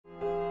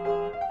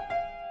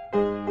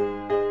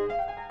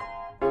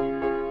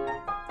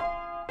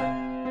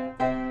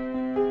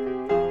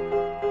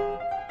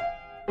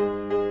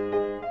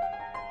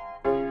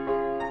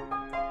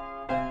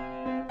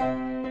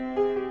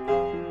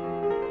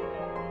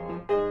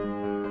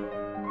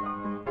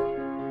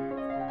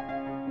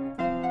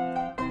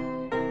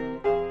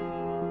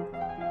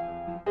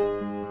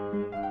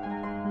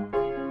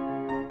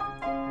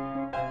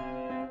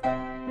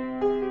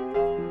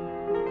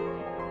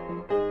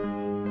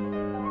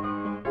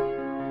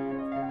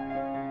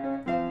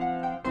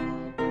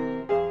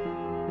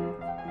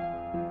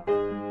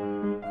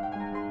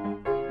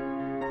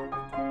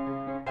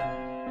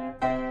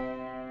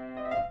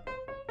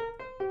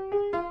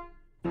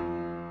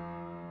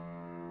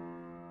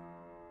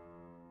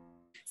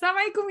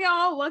Assalamualaikum,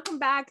 y'all. Welcome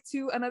back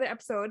to another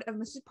episode of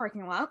Mrs.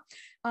 Parking Lot.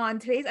 On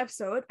today's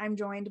episode, I'm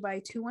joined by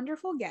two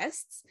wonderful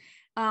guests.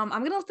 I'm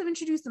going to let them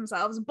introduce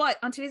themselves, but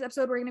on today's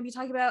episode, we're going to be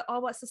talking about all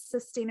about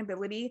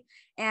sustainability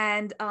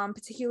and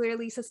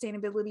particularly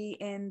sustainability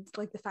in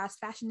like the fast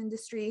fashion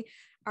industry,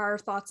 our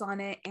thoughts on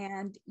it,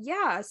 and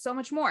yeah, so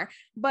much more.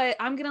 But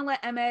I'm going to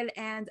let Amel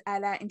and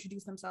Alaa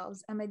introduce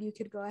themselves. Amel, you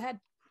could go ahead.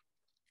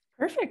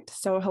 Perfect.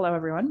 So hello,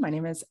 everyone. My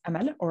name is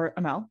Amel or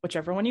Amel,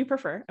 whichever one you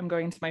prefer. I'm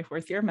going into my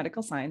fourth year of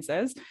medical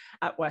sciences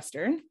at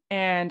Western,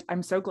 and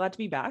I'm so glad to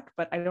be back,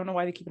 but I don't know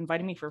why they keep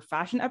inviting me for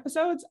fashion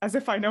episodes as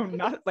if I know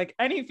not like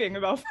anything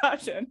about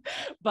fashion,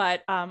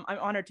 but I'm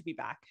honored to be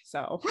back.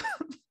 So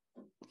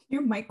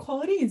your mic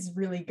quality is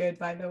really good,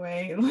 by the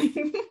way.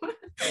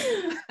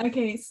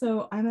 Okay,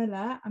 so I'm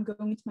Alaa. I'm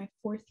going into my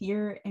fourth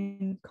year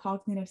in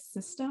cognitive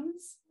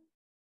systems.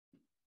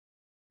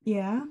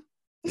 Yeah.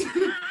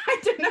 I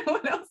don't know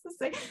what else to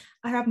say.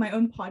 I have my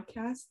own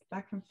podcast,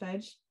 Back from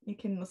Fedge. You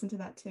can listen to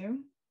that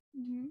too.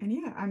 Mm-hmm. And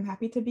yeah, I'm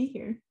happy to be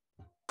here.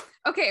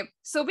 Okay,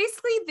 so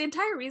basically the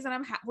entire reason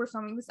we're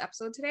filming this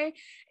episode today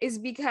is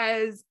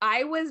because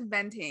I was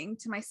venting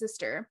to my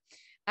sister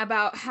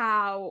about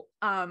how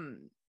I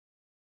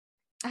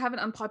have an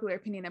unpopular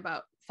opinion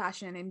about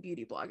fashion and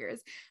beauty bloggers,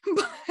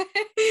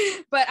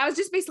 but I was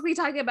just basically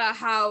talking about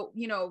how,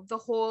 you know, the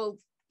whole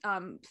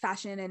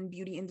fashion and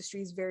beauty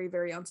industry is very,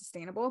 very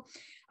unsustainable.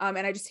 And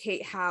I just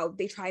hate how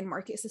they try and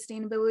market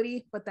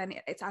sustainability, but then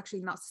it's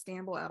actually not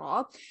sustainable at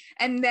all.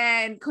 And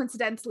then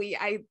coincidentally,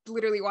 I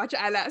literally watch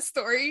Alaa's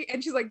story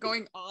and she's like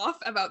going off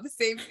about the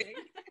same thing.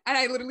 And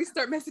I literally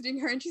start messaging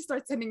her and she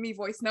starts sending me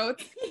voice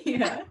notes.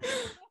 Yeah.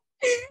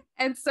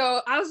 And so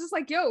I was just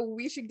like, yo,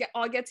 we should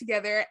all get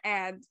together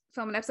and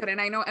film an episode.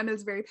 And I know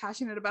Emma's very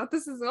passionate about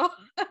this as well.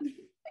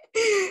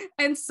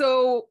 And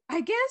so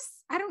I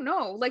guess, I don't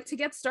know, like to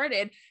get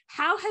started,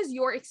 how has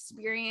your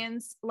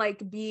experience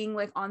like being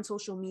like on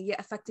social media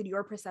affected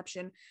your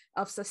perception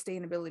of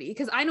sustainability?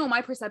 Because I know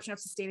my perception of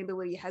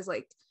sustainability has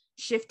like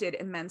shifted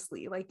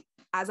immensely, like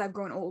as I've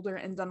grown older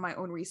and done my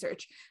own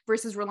research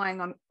versus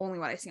relying on only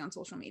what I see on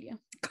social media.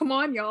 Come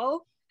on,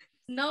 y'all.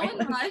 No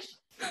one rush.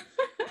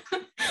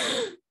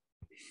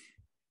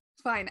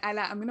 Fine,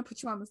 Alaa, I'm gonna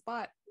put you on the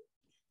spot.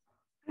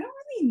 I don't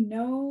really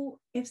know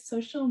if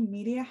social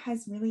media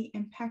has really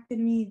impacted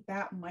me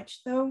that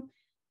much though,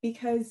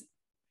 because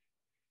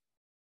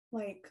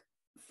like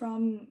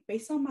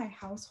based on my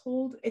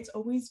household, it's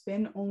always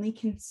been only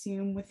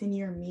consume within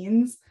your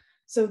means.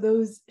 So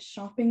those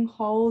shopping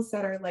hauls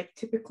that are like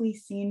typically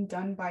seen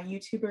done by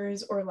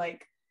YouTubers or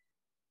like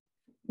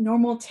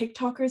normal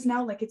TikTokers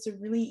now, like it's a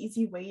really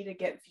easy way to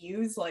get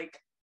views, like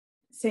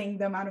saying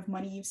the amount of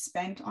money you've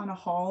spent on a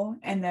haul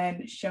and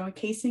then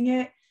showcasing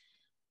it.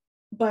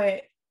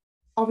 But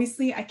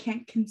obviously I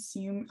can't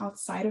consume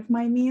outside of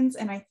my means,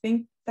 and I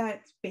think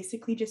that's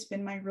basically just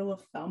been my rule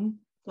of thumb,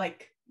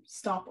 like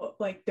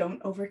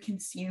don't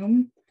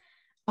overconsume.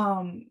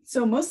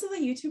 So most of the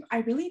YouTube,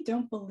 I really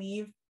don't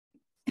believe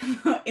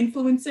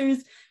influencers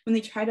when they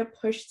try to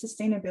push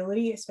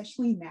sustainability,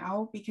 especially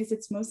now, because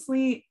it's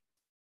mostly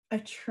a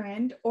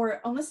trend,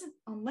 or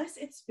unless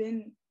it's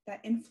been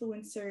that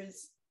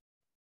influencers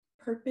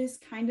purpose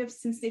kind of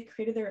since they've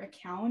created their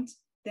account,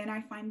 then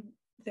I find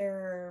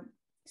their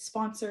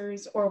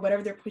sponsors or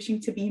whatever they're pushing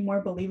to be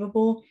more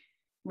believable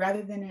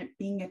rather than it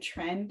being a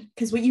trend.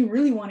 Because what you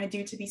really want to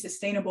do to be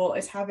sustainable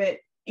is have it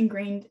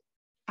ingrained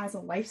as a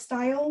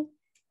lifestyle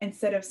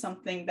instead of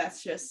something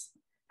that's just,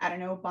 I don't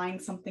know, buying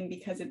something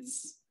because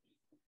it's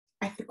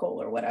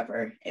ethical or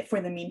whatever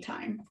for the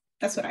meantime.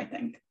 That's what I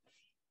think.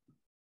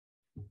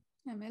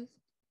 Emel?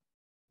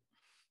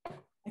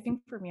 I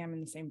think for me, I'm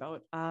in the same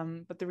boat.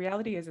 But the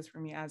reality is for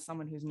me, as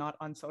someone who's not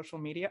on social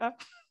media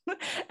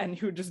and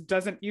who just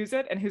doesn't use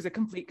it and who's a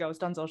complete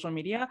ghost on social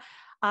media,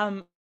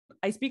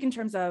 I speak in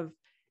terms of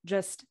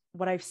just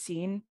what I've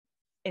seen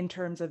in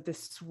terms of the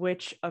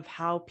switch of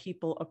how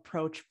people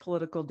approach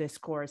political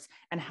discourse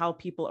and how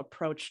people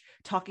approach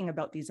talking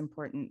about these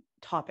important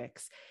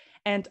topics.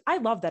 And I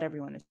love that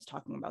everyone is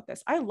talking about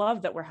this. I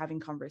love that we're having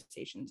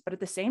conversations, but at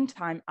the same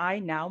time, I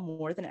now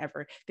more than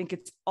ever think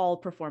it's all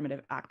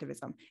performative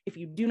activism. If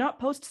you do not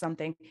post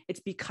something, it's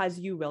because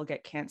you will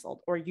get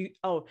canceled, or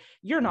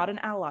you're not an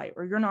ally,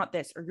 or you're not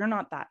this, or you're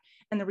not that.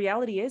 And the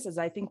reality is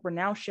I think we're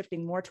now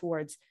shifting more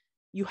towards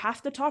you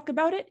have to talk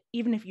about it,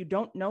 even if you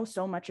don't know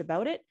so much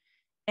about it.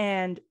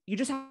 And you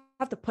just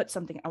have to put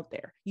something out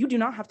there. You do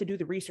not have to do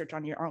the research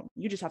on your own.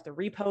 You just have to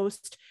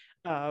repost,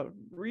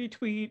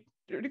 retweet,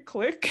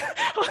 click.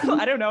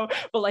 I don't know,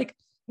 but like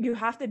you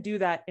have to do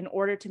that in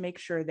order to make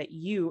sure that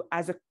you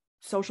as a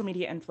social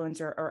media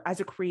influencer or as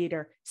a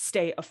creator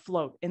stay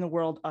afloat in the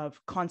world of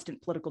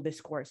constant political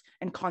discourse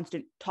and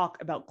constant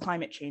talk about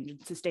climate change and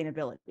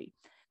sustainability.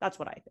 That's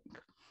what I think.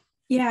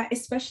 Yeah,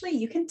 especially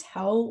you can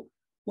tell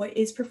what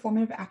is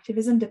performative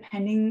activism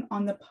depending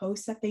on the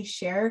posts that they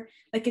share.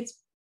 Like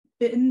it's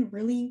been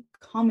really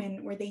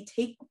common where they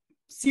take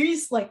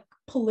serious like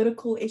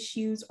political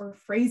issues or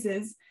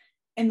phrases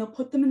and they'll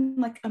put them in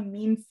like a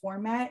meme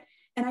format.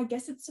 And I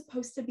guess it's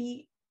supposed to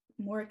be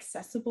more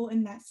accessible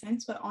in that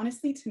sense. But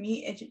honestly, to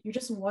me, you're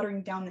just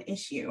watering down the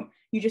issue.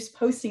 You're just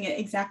posting it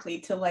exactly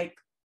to like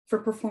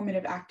for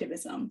performative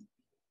activism.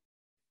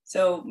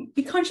 So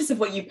be conscious of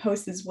what you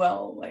post as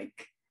well.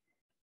 Like,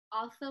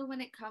 also when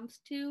it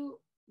comes to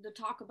the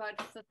talk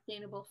about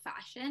sustainable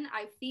fashion,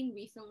 I've seen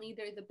recently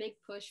there's a big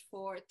push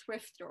for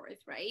thrift stores,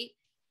 right?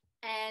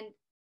 And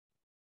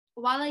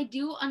while I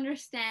do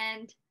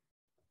understand,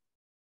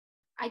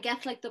 I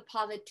guess, like the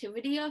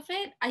positivity of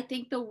it, I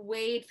think the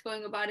way it's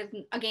going about is,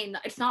 again,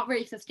 it's not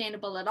very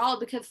sustainable at all.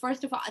 Because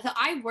first of all, so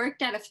I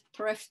worked at a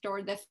thrift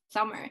store this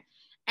summer,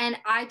 and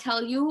I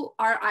tell you,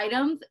 our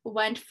items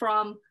went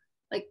from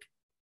like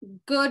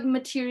good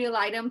material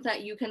items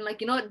that you can,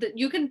 like, you know, that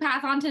you can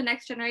pass on to the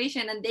next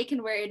generation and they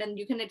can wear it, and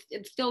you can,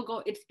 it's still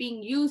go, it's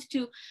being used,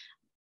 to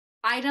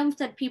items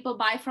that people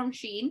buy from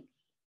Shein,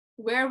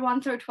 wear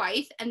once or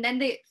twice, and then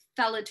they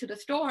sell it to the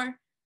store.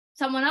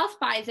 Someone else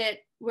buys it,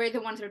 wears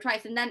it once or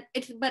twice, and then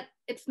it's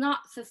not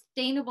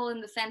sustainable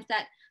in the sense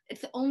that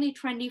it's only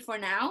trendy for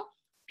now.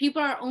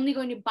 People are only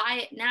going to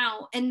buy it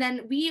now, and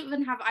then we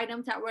even have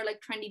items that were like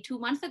trendy 2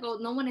 months ago.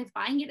 No one is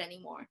buying it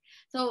anymore.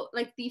 So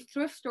like these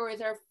thrift stores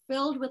are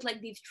filled with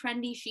like these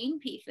trendy Shein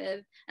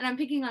pieces, and I'm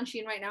picking on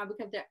Shein right now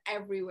because they're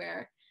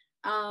everywhere.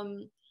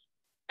 And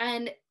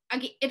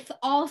again, it's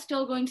all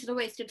still going to the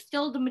waste. It's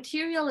still, the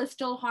material is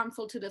still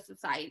harmful to the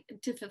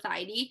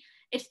society.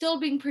 It's still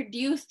being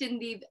produced in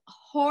these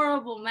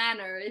horrible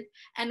manners,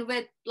 and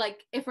with,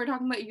 like, if we're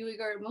talking about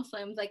Uyghur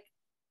Muslims, like,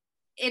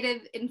 it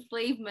is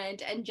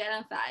enslavement and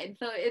genocide.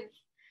 So it's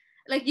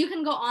like, you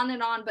can go on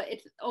and on, but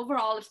it's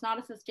overall, it's not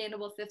a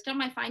sustainable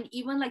system. I find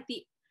even like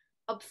the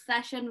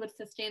obsession with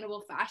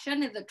sustainable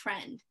fashion is a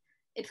trend.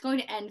 It's going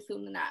to end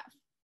soon enough.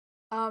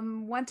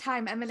 One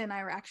time Emily and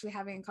I were actually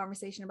having a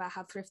conversation about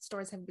how thrift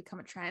stores have become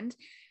a trend.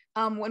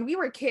 When we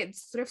were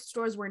kids, thrift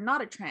stores were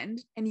not a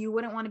trend, and you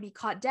wouldn't want to be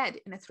caught dead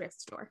in a thrift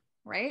store,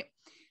 right?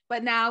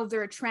 But now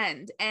they're a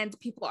trend, and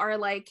people are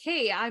like,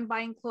 hey, I'm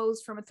buying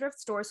clothes from a thrift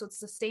store, so it's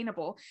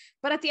sustainable.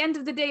 But at the end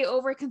of the day,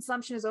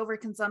 overconsumption is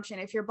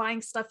overconsumption. If you're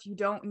buying stuff you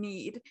don't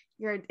need,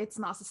 it's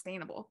not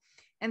sustainable.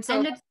 And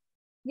so,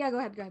 yeah, go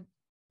ahead.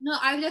 No,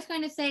 I was just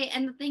going to say,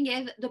 and the thing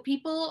is,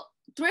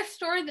 thrift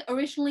stores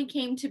originally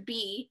came to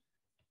be,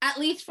 at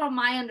least from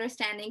my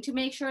understanding, to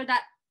make sure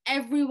that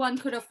everyone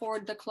could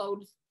afford the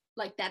clothes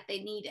like that they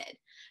needed.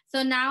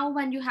 So now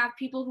when you have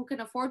people who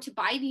can afford to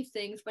buy these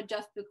things, but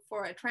just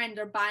for a trend,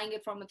 or buying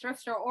it from a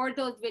thrift store, or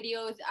those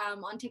videos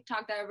on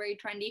TikTok that are very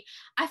trendy,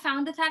 I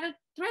found this at a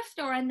thrift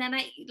store, and then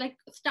I like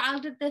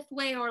styled it this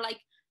way, or like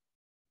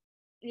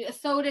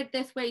sewed it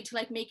this way to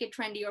like make it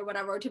trendy or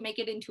whatever, to make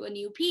it into a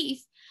new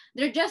piece.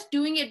 They're just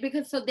doing it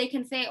because so they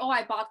can say, oh,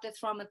 I bought this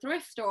from a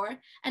thrift store,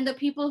 and the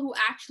people who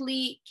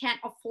actually can't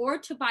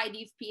afford to buy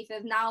these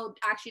pieces now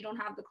actually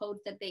don't have the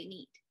clothes that they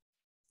need.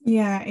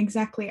 Yeah,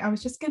 exactly. I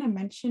was just going to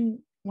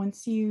mention,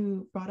 once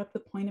you brought up the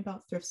point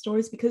about thrift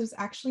stores, because it was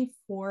actually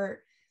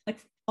for,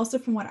 like, also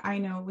from what I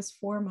know, it was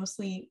for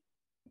mostly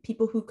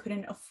people who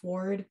couldn't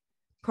afford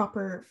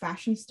proper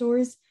fashion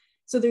stores.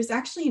 So there's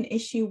actually an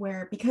issue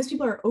where, because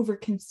people are over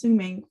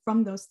consuming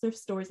from those thrift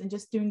stores and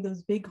just doing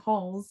those big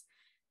hauls,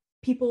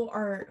 people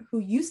who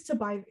used to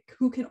buy,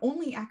 who can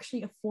only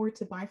actually afford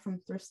to buy from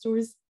thrift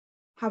stores,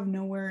 have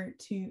nowhere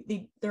to,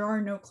 there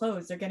are no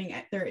clothes. They're getting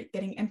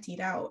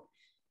emptied out.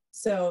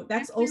 So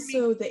that's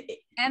also the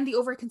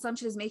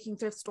overconsumption is making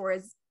thrift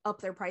stores up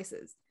their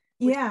prices.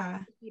 Yeah.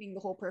 Defeating the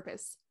whole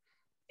purpose.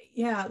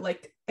 Yeah,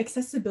 like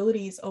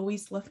accessibility is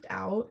always left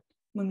out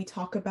when we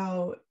talk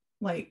about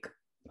like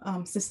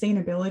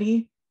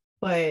sustainability,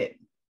 but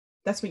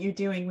that's what you're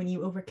doing when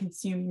you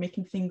overconsume,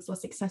 making things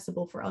less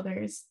accessible for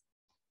others.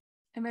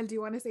 Amel, do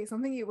you want to say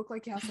something? You look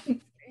like you have something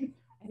to say.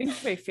 I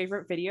think my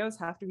favorite videos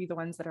have to be the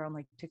ones that are on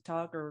like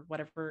TikTok or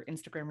whatever,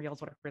 Instagram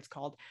Reels, whatever it's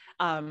called,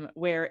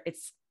 where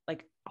it's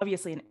like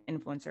obviously an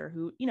influencer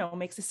who, you know,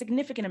 makes a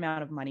significant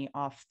amount of money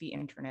off the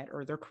internet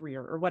or their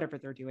career or whatever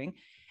they're doing.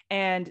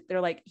 And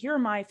they're like, here are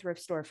my thrift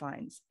store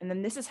finds. And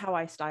then this is how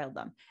I styled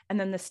them. And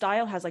then the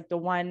style has like the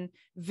one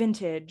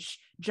vintage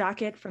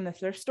jacket from the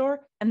thrift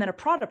store, and then a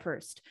Prada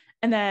purse,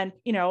 and then,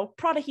 you know,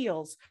 Prada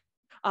heels,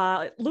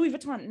 Louis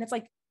Vuitton. And it's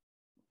like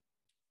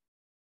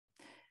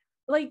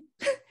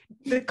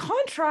the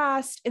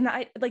contrast in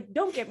that, like,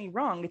 don't get me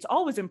wrong, it's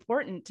always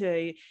important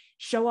to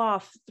show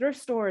off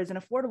thrift stores and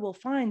affordable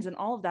finds and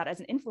all of that as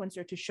an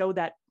influencer, to show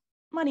that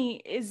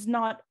money is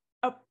not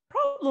a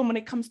problem when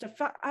it comes to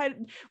I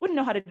wouldn't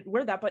know how to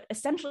word that, but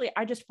essentially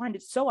I just find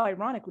it so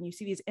ironic when you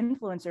see these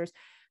influencers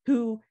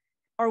who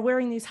are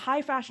wearing these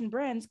high fashion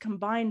brands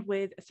combined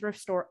with a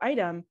thrift store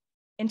item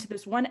into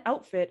this one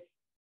outfit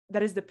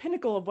that is the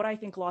pinnacle of what I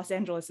think Los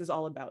Angeles is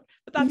all about.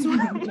 But that's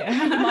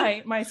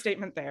my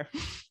statement there.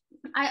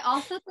 I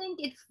also think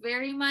it's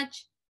very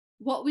much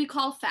what we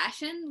call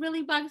fashion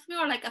really bugs me,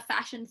 or like a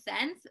fashion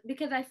sense,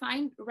 because I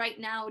find right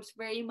now it's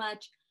very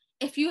much,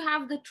 if you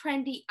have the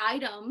trendy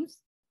items,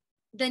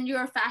 then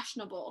you're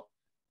fashionable.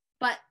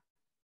 But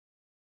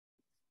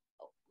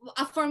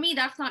for me,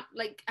 that's not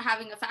like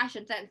having a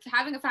fashion sense.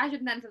 Having a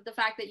fashion sense is the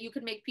fact that you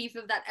can make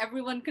pieces that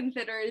everyone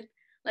considers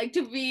like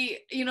to be,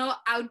 you know,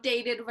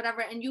 outdated or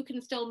whatever, and you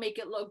can still make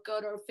it look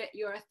good or fit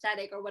your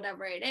aesthetic or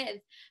whatever it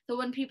is. So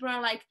when people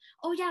are like,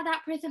 oh yeah,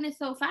 that person is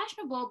so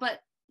fashionable, but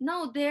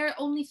no, they're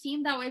only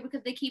seen that way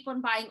because they keep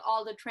on buying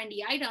all the trendy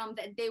items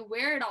and they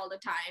wear it all the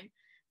time.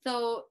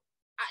 So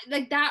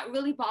like that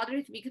really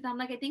bothers me, because I'm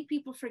like, I think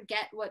people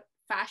forget what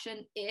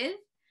fashion is,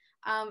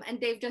 and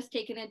they've just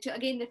taken it to,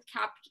 again, this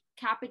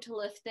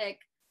capitalistic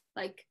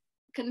like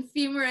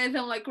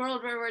consumerism like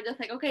world, where we're just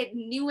like, okay,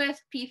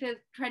 newest pieces,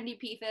 trendy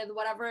pieces,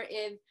 whatever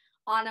is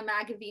on a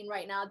magazine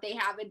right now, they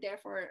have it,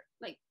 therefore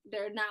like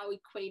they're now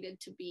equated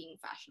to being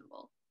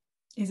fashionable.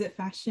 Is it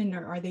fashion,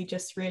 or are they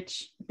just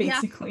rich,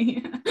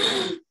 basically?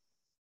 Yeah.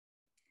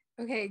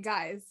 Okay,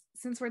 guys,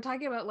 since we're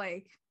talking about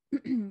like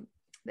the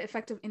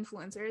effect of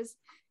influencers,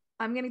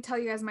 I'm going to tell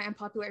you guys my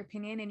unpopular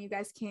opinion, and you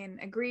guys can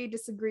agree,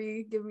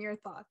 disagree, give me your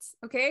thoughts.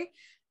 Okay,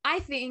 I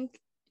think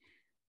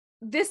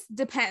this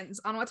depends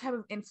on what type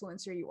of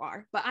influencer you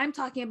are, but I'm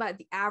talking about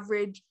the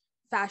average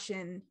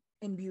fashion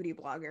and beauty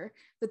blogger,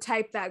 the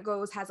type that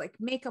has like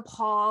makeup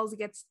hauls,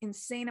 gets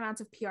insane amounts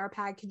of PR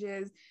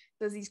packages,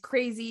 does these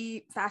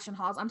crazy fashion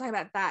hauls. I'm talking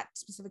about that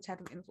specific type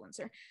of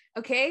influencer.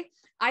 Okay,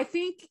 I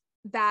think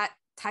that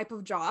type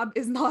of job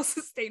is not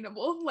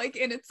sustainable, like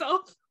in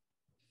itself.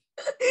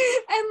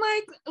 And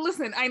like,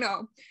 listen, I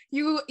know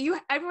you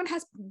everyone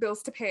has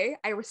bills to pay.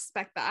 I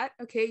respect that.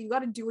 Okay, you got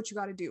to do what you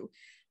got to do,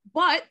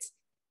 but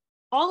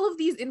all of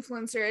these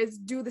influencers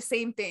do the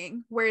same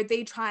thing, where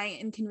they try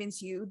and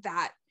convince you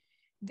that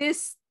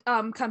this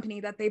company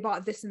that they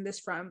bought this and this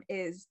from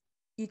is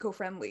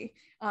eco-friendly.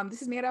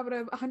 This is made out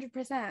of 100%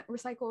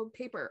 recycled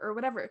paper or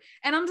whatever.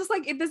 And I'm just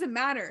like, it doesn't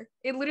matter.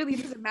 It literally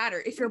doesn't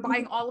matter if you're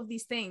buying all of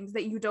these things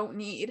that you don't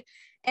need,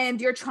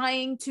 and you're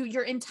trying to,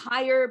 your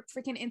entire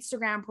freaking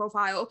Instagram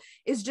profile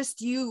is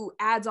just you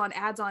ads on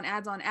ads on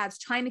ads on ads,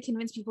 trying to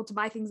convince people to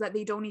buy things that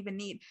they don't even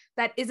need.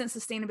 That isn't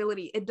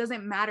sustainability. It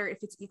doesn't matter if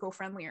it's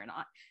eco-friendly or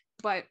not.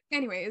 But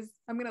anyways,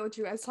 I'm gonna let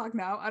you guys talk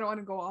now. I don't want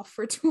to go off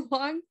for too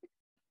long.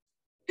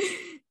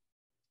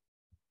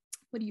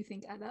 What do you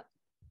think, Ada?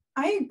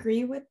 I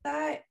agree with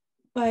that,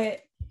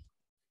 but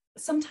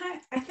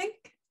sometimes I think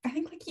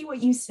like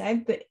what you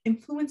said, the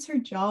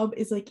influencer job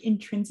is like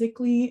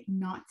intrinsically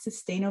not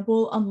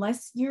sustainable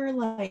unless you're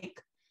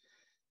like,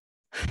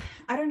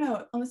 I don't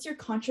know, unless you're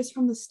conscious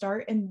from the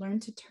start and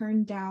learn to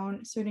turn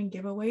down certain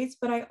giveaways.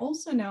 But I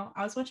also know,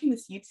 I was watching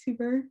this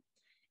YouTuber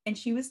and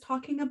she was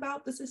talking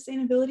about the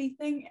sustainability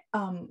the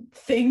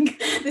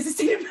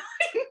sustainability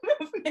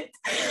movement,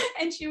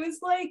 and she was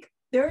like,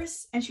 she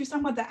was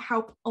talking about that,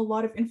 how a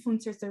lot of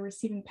influencers are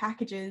receiving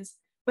packages,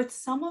 but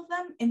some of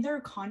them in their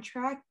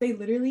contract, they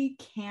literally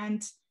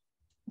can't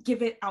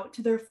give it out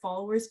to their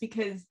followers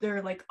because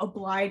they're like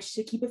obliged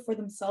to keep it for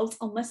themselves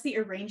unless they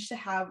arrange to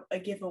have a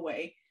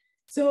giveaway.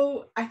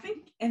 So I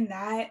think in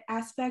that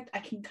aspect, I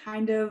can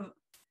kind of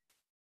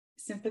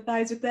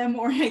sympathize with them,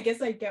 or I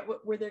guess I get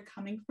where they're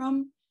coming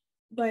from.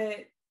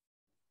 But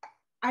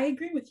I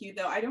agree with you,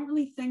 though. I don't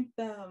really think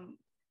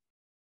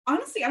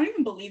honestly, I don't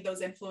even believe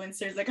those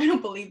influencers. Like, I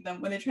don't believe them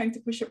when they're trying to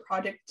push a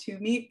project to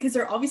me, because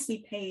they're obviously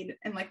paid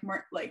and like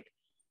more like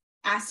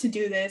asked to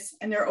do this,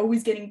 and they're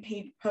always getting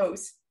paid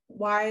posts.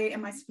 Why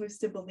am I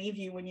supposed to believe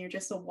you when you're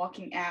just a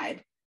walking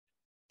ad?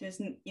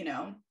 Doesn't, you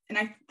know?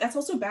 And that's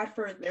also bad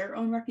for their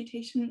own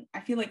reputation. I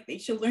feel like they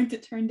should learn to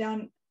turn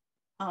down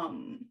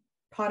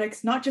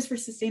products, not just for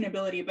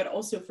sustainability, but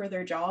also for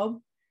their job.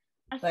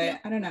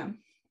 But I don't know.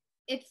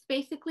 It's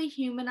basically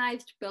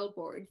humanized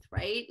billboards,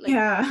 right? Like,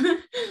 yeah.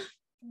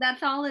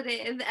 That's all it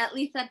is. At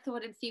least that's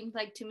what it seems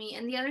like to me.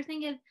 And the other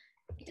thing is,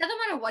 it doesn't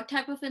matter what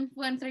type of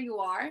influencer you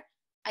are.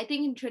 I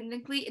think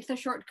intrinsically it's a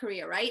short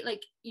career, right?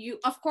 Like, you,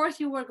 of course,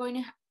 you are going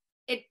to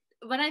it.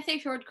 When I say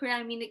short career,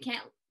 I mean it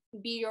can't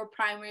be your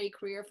primary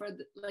career for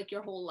like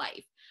your whole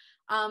life.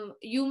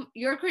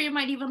 Your career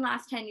might even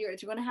last 10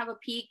 years. You're going to have a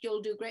peak,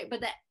 you'll do great,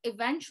 but that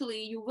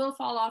eventually you will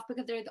fall off,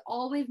 because there's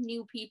always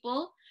new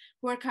people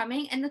who are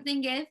coming. And the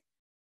thing is,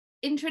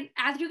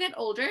 as you get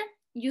older,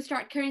 you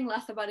start caring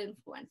less about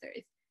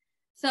influencers.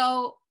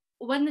 So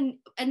when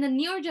the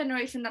newer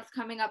generation that's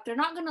coming up, they're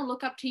not going to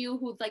look up to you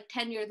who's like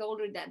 10 years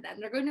older than them.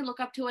 They're going to look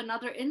up to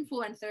another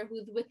influencer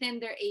who's within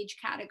their age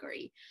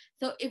category.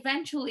 So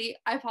eventually,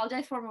 I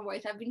apologize for my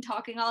voice, I've been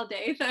talking all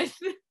day,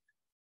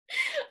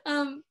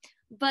 so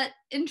but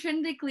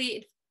intrinsically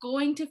it's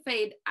going to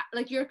fade,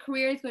 like your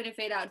career is going to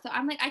fade out. So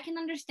I'm like, I can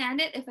understand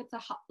it if it's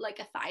like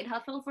a side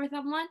hustle for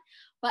someone,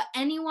 but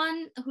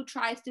anyone who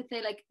tries to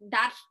say like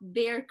that's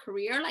their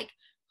career, like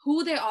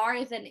who they are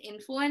as an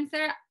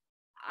influencer,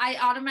 I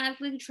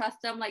automatically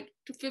trust them like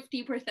to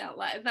 50%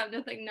 less. I'm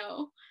just like,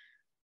 no.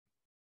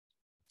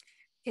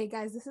 Okay,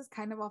 guys, this is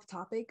kind of off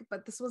topic,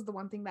 but this was the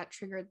one thing that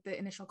triggered the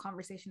initial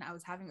conversation I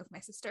was having with my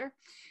sister.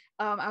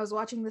 I was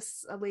watching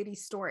this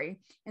lady's story,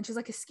 and she's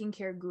like a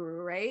skincare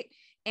guru, right?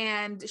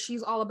 And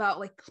she's all about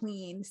like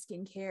clean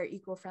skincare,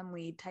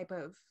 eco-friendly type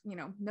of, you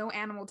know, no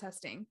animal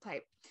testing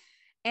type.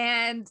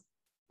 And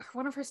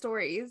one of her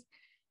stories,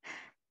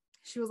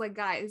 she was like,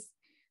 guys,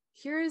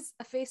 here's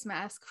a face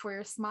mask for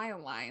your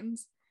smile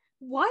lines.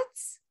 What?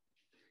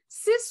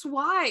 sis,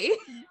 why?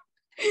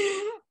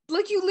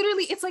 Like, you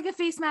literally, it's like a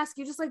face mask.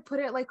 You just like put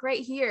it like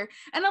right here.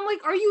 And I'm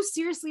like, are you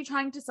seriously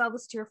trying to sell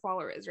this to your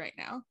followers right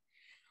now?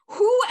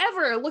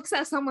 Whoever looks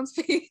at someone's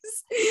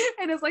face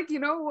and is like, you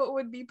know what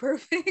would be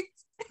perfect?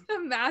 A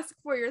mask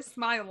for your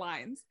smile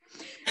lines.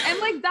 And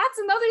like, that's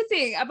another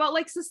thing about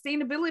like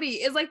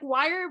sustainability is like,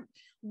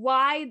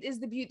 why is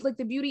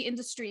the beauty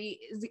industry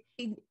is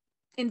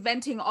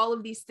inventing all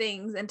of these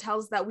things and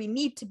tells that we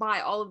need to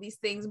buy all of these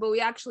things, but we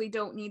actually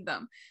don't need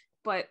them.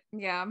 But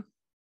yeah.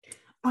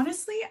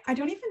 Honestly, I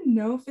don't even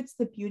know if it's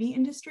the beauty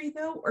industry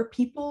though, or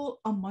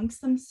people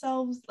amongst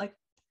themselves, like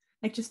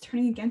just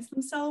turning against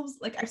themselves.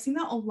 Like I've seen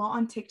that a lot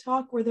on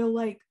TikTok where they're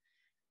like,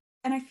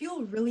 and I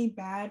feel really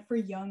bad for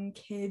young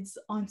kids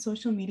on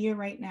social media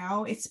right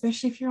now,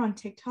 especially if you're on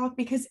TikTok,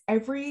 because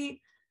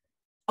every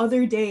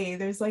other day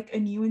there's like a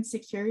new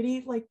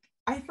insecurity. Like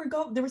I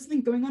forgot there was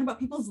something going on about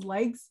people's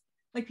legs.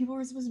 Like people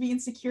were supposed to be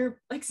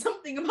insecure, like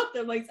something about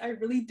their legs. I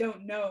really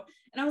don't know.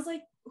 And I was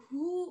like,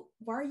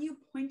 why are you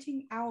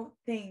pointing out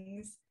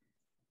things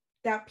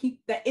that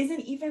isn't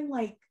even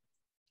like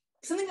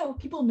something that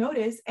people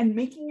notice and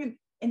making it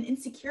an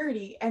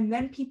insecurity? And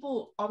then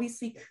people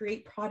obviously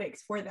create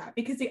products for that,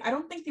 because I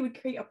don't think they would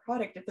create a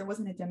product if there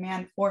wasn't a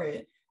demand for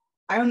it.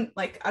 I don't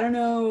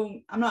know.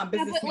 I'm not a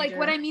business but like major.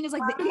 what I mean is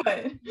like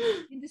the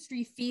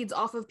industry feeds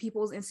off of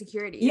people's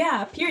insecurities.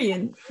 Yeah,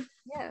 period.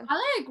 Yeah.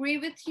 I agree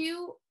with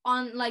you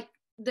on like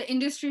the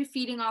industry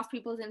feeding off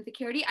people's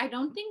insecurity. I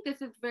don't think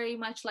this is very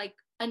much like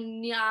a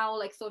now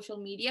like social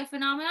media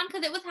phenomenon,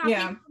 because it was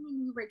happening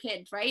when we were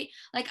kids, right?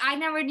 Like I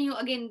never knew,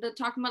 again, the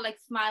talking about like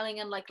smiling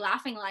and like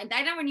laughing lines,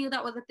 I never knew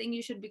that was a thing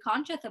you should be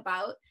conscious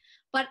about.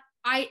 But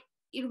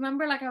you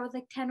remember, like I was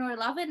like 10 or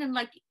 11, and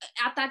like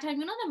at that time,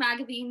 you know, the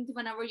magazines,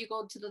 whenever you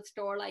go to the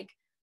store, like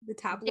the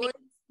tabloids,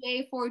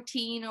 Day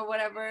 14 or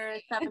whatever,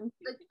 7,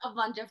 like a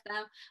bunch of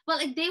them, but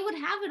like they would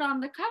have it on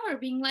the cover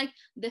being like,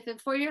 this is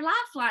for your laugh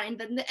line,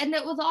 and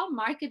it was all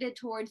marketed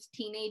towards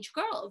teenage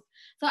girls.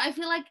 So I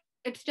feel like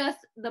it's just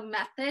the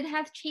method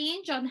has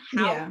changed on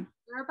how we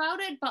hear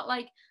about it, but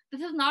like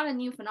this is not a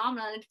new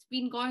phenomenon. It's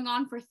been going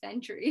on for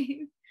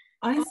centuries.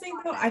 Honestly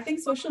though, I think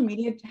social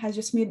media has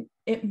just made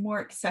it more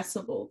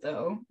accessible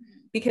though,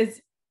 because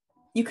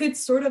you could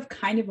sort of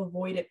kind of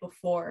avoid it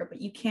before,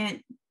 but you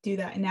can't do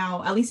that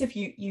now, at least if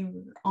you're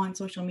on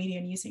social media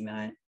and using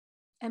that.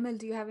 Emil,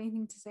 do you have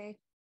anything to say?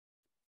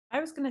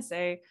 I was going to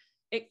say,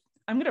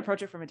 I'm going to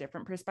approach it from a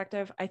different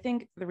perspective. I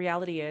think the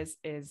reality is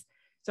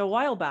so a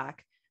while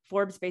back,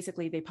 Forbes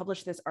basically, they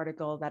published this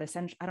article that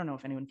essentially, I don't know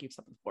if anyone keeps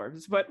up with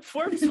Forbes, but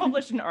Forbes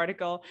published an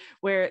article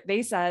where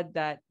they said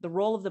that the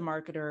role of the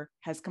marketer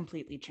has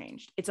completely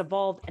changed. It's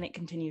evolved and it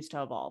continues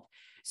to evolve.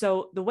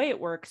 So the way it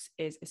works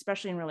is,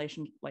 especially in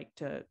relation like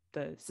to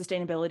the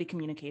sustainability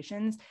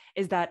communications,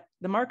 is that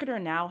the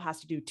marketer now has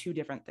to do two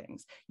different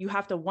things. You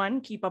have to,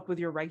 one, keep up with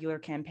your regular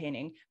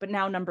campaigning, but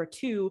now number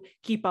two,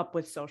 keep up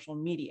with social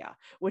media,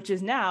 which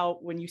is now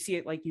when you see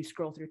it, like you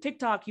scroll through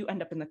TikTok, you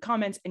end up in the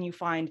comments and you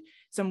find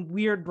some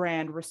weird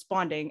brand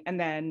responding and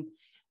then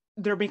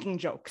they're making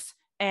jokes.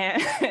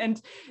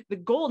 And the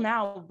goal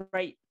now,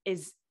 right,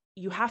 is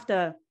you have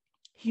to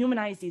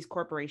humanize these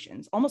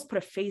corporations, almost put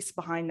a face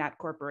behind that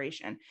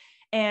corporation.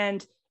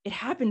 And it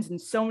happens in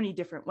so many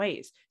different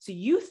ways. So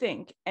you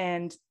think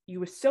and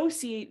you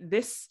associate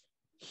this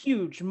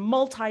huge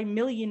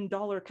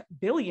multi-million-dollar,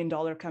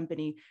 billion-dollar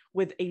company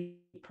with a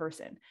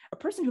person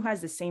who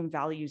has the same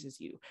values as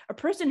you, a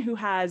person who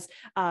has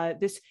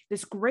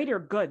this greater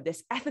good,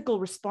 this ethical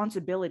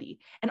responsibility,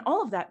 and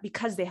all of that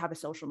because they have a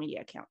social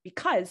media account,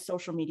 because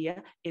social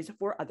media is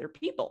for other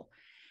people.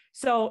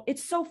 So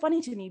it's so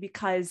funny to me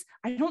because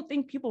I don't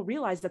think people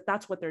realize that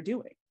that's what they're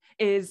doing.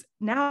 Is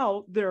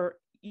now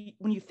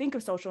when you think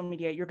of social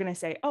media, you're going to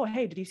say, oh,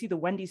 hey, did you see the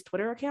Wendy's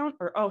Twitter account?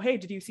 Or, oh, hey,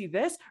 did you see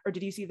this? Or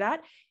did you see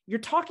that? You're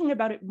talking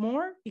about it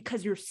more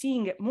because you're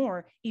seeing it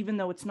more, even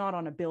though it's not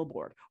on a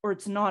billboard or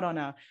it's not on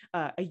a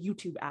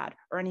YouTube ad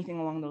or anything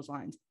along those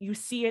lines. You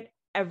see it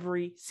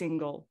every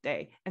single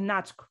day. And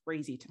that's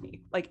crazy to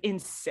me, like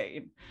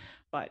insane.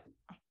 But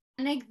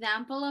an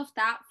example of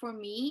that for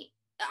me,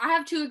 I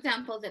have two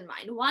examples in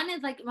mind. One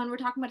is like when we're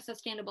talking about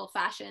sustainable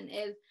fashion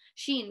is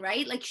Shein,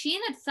 right? Like Shein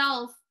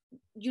itself,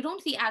 you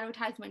don't see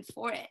advertisements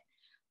for it,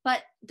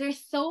 but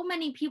there's so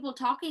many people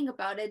talking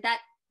about it that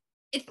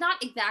it's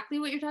not exactly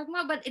what you're talking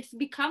about, but it's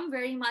become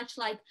very much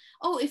like,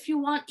 oh, if you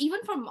want,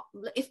 even from,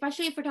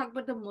 especially if we're talking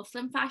about the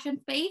Muslim fashion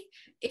space,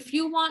 if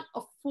you want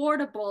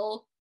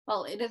affordable,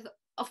 well, it is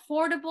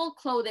affordable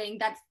clothing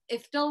that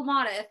is still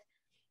modest,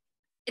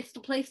 it's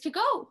the place to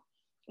go.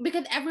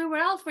 Because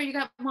everywhere else where you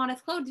got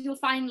modest clothes, you'll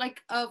find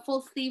like a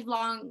full sleeve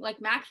long like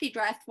maxi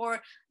dress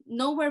for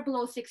nowhere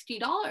below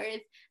 $60,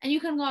 and you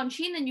can go on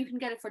Shein and you can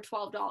get it for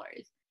 $12.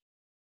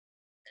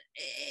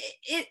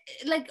 It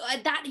like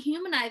that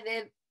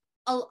humanizes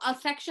a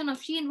section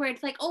of Shein where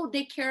it's like, oh,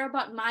 they care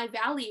about my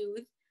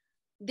values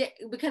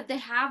because they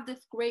have this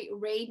great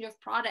range of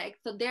products,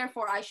 so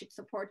therefore I should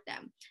support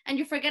them. And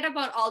you forget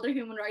about all the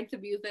human rights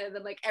abuses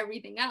and like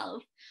everything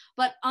else.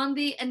 But and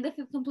this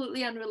is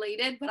completely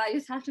unrelated, but I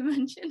just have to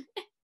mention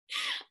it.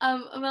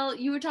 Well,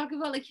 you were talking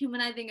about like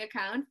humanizing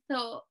accounts.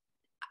 So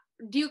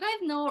do you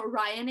guys know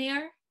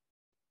Ryanair?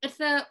 It's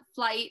a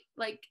flight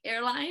like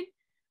airline,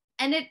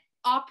 and it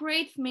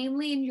operates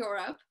mainly in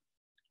Europe,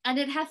 and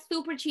it has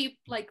super cheap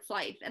like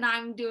flights, and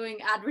I'm doing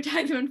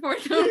advertisement for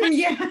them.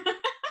 Yeah.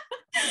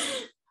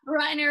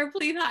 Ryanair,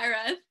 please hire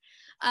us,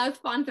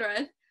 sponsor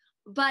us.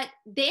 But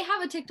they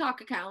have a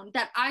TikTok account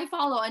that I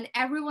follow, and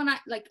everyone,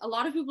 like a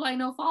lot of people I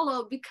know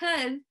follow,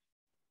 because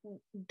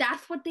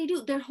that's what they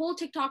do. Their whole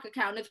TikTok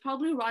account is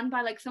probably run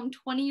by like some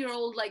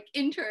 20-year-old like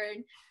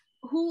intern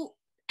who,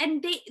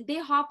 and they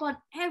hop on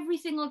every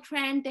single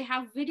trend. They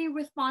have video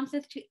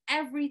responses to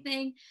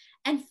everything,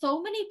 and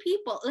so many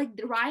people, like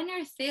the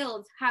Ryanair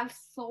sales have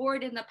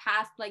soared in the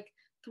past like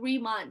 3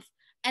 months,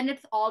 and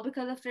it's all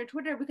because of their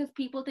Twitter, because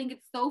people think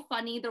it's so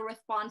funny, the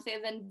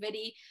responses and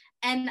witty.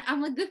 And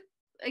I'm like, this,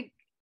 like,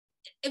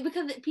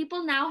 because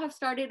people now have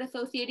started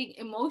associating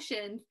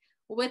emotions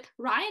with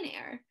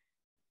Ryanair.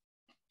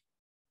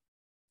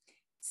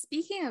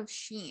 Speaking of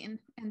Shein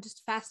and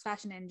just fast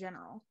fashion in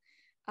general,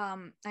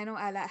 I know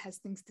Alaa has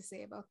things to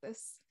say about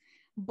this,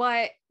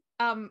 but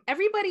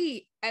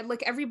everybody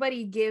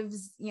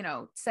gives,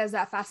 says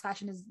that fast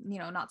fashion is,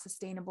 not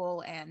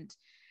sustainable. And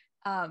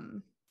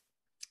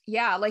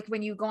yeah, like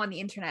when you go on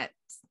the internet,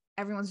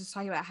 everyone's just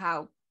talking about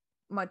how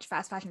much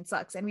fast fashion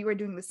sucks. And we were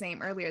doing the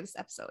same earlier this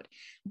episode.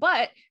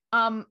 But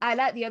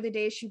Alaa, the other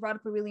day, she brought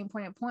up a really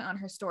important point on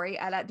her story.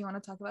 Alaa, do you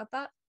want to talk about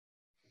that?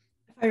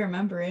 If I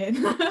remember it.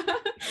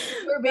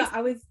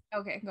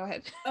 Okay, go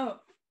ahead. Oh,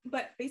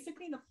 but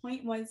basically the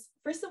point was,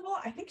 first of all,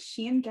 I think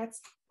Shein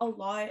gets a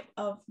lot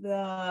of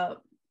the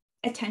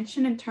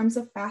attention in terms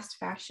of fast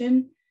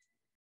fashion.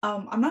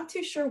 I'm not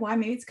too sure why.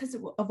 Maybe it's because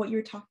of what you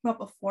were talking about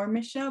before,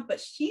 Misha, but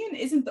Shein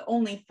isn't the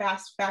only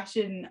fast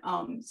fashion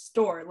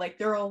store. Like,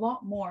 there are a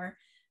lot more,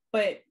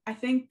 but I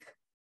think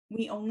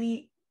we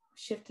only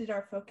shifted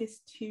our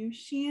focus to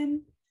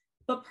Shein.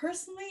 But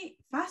personally,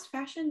 fast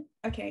fashion,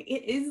 okay,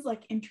 it is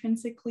like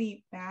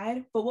intrinsically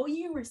bad, but what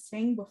you were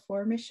saying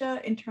before,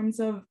 Misha, in terms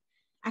of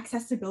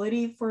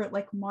accessibility for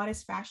like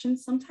modest fashion,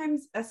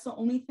 sometimes that's the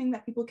only thing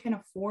that people can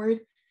afford,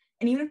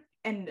 and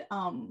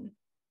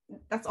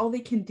that's all they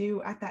can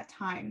do at that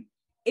time.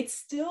 It's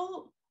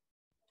still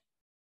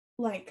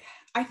like,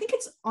 I think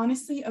it's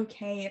honestly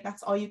okay if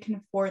that's all you can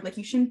afford. Like,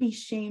 you shouldn't be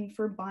shamed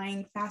for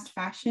buying fast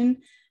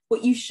fashion.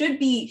 What you should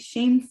be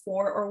shamed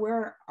for, or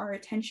where our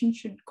attention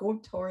should go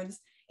towards,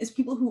 is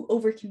people who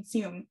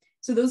overconsume.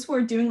 So those who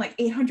are doing like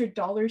 $800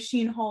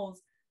 Shein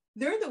hauls,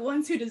 they're the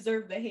ones who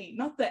deserve the hate,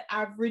 not the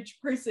average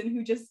person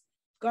who just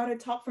got a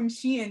top from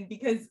Shein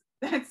because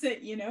that's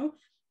it,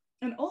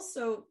 And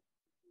also,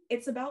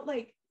 it's about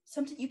like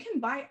something you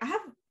can buy. I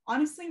have,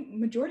 honestly,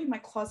 majority of my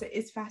closet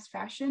is fast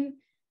fashion,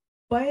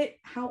 but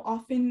how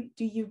often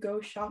do you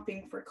go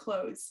shopping for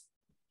clothes?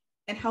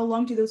 And how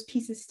long do those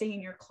pieces stay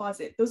in your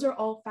closet? Those are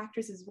all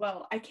factors as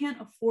well. I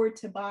can't afford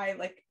to buy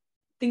like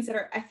things that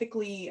are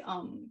ethically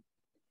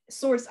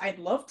sourced. I'd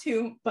love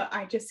to, but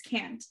I just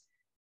can't.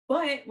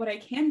 But what I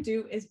can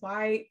do is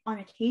buy on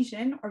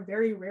occasion or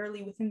very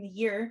rarely within the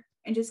year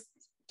and just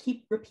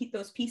repeat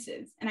those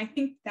pieces. And I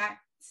think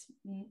that's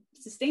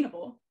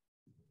sustainable.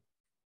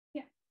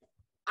 Yeah.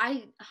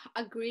 I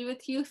agree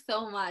with you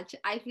so much.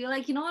 I feel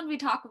like, when we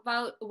talk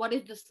about what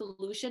is the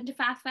solution to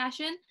fast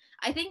fashion,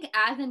 I think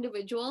as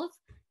individuals,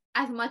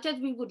 as much as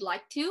we would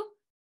like to,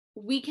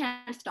 we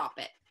can't stop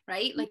it,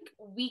 right? Like,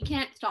 we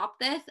can't stop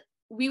this.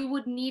 We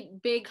would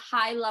need big,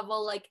 high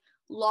level, like,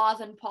 laws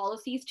and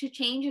policies to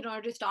change in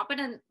order to stop it.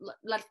 And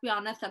let's be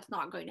honest, that's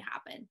not going to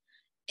happen.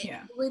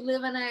 Yeah. We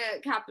live in a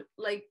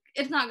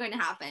it's not going to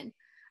happen.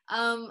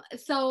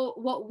 So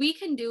what we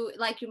can do,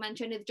 like you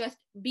mentioned, is just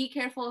be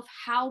careful of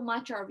how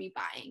much are we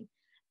buying.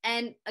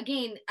 And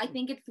again, I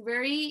think it's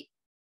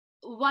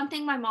one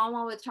thing my mom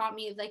always taught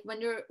me is like,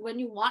 when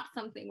you want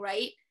something,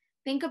 right?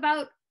 Think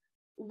about,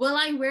 will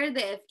I wear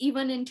this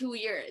even in 2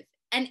 years?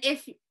 And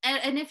if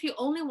you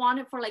only want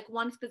it for like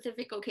one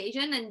specific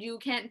occasion and you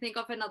can't think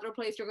of another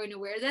place you're going to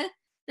wear this,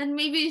 then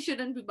maybe you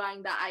shouldn't be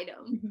buying that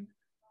item. Mm-hmm.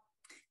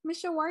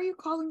 Misha, why are you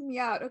calling me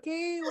out?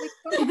 Okay, like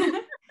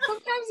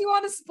sometimes you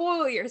want to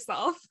spoil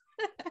yourself.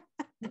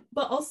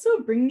 But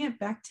also bringing it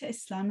back to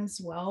Islam as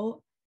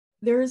well,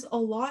 there's a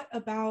lot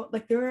about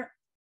like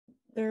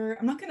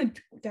I'm not going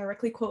to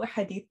directly quote a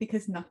hadith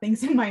because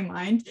nothing's in my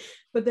mind,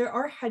 but there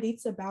are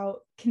hadiths about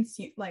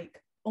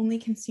only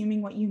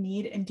consuming what you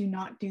need and do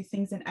not do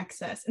things in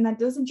excess. And that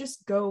doesn't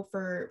just go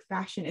for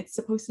fashion. It's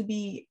supposed to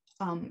be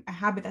a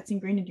habit that's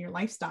ingrained into your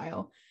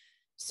lifestyle.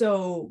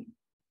 So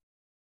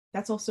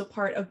that's also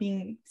part of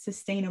being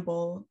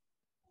sustainable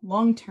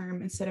long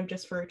term instead of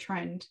just for a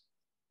trend.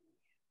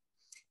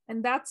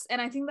 And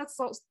I think that's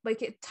so,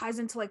 like, it ties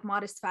into like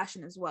modest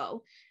fashion as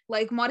well.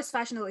 Like, modest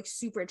fashion is like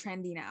super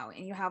trendy now,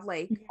 and you have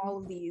like all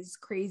of these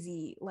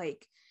crazy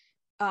like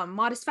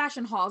modest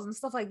fashion hauls and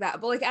stuff like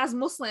that. But like, as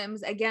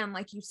Muslims, again,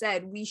 like you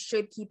said, we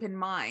should keep in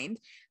mind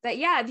that,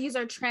 yeah, these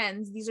are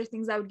trends, these are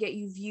things that would get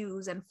you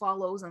views and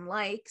follows and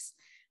likes,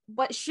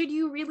 but should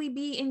you really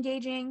be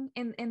engaging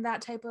in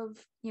that type of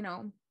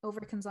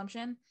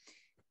overconsumption?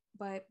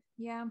 But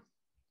Yeah.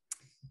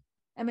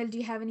 Emil, do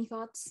you have any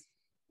thoughts?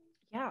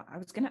 Yeah, I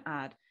was going to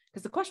add,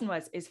 because the question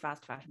was, is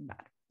fast fashion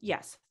bad?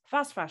 Yes,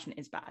 fast fashion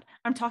is bad.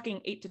 I'm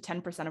talking 8 to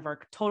 10% of our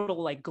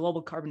total like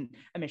global carbon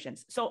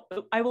emissions. So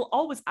I will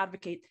always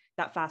advocate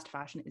that fast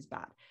fashion is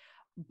bad.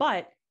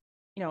 But,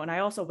 you know, and I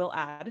also will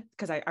add,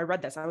 because I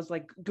read this, I was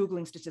like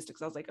Googling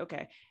statistics. I was like,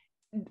 okay.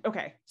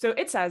 So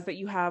it says that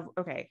you have,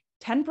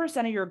 10%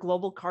 of your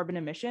global carbon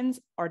emissions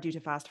are due to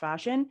fast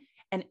fashion,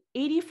 and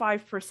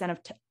 85% of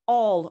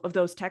all of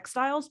those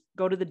textiles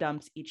go to the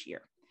dumps each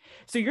year.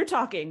 So you're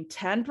talking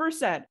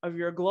 10% of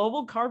your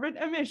global carbon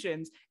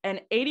emissions, and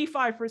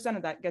 85%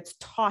 of that gets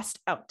tossed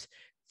out,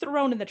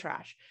 thrown in the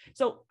trash.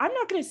 So I'm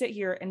not going to sit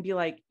here and be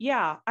like,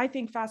 yeah, I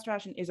think fast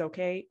fashion is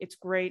okay. It's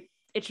great.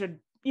 It should,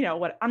 you know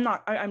what,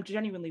 I'm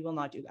genuinely will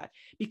not do that,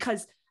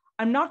 because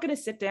I'm not going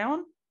to sit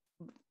down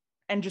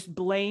and just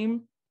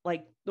blame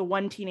like the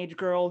one teenage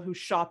girl who's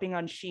shopping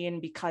on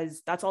Shein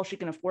because that's all she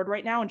can afford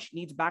right now and she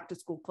needs back to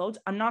school clothes.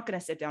 I'm not going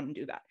to sit down and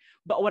do that.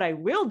 But what I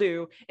will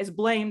do is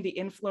blame the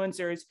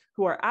influencers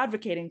who are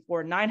advocating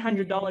for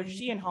 $900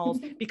 Shein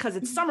hauls because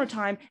it's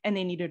summertime and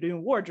they need a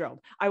new wardrobe.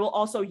 I will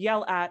also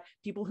yell at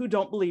people who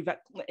don't believe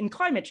in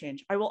climate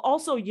change. I will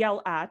also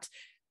yell at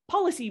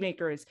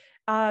policymakers,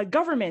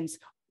 governments,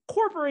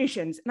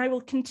 corporations, and I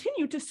will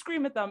continue to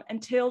scream at them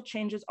until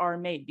changes are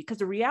made, because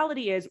the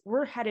reality is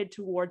we're headed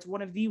towards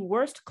one of the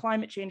worst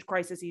climate change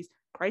crises,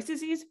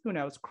 who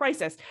knows,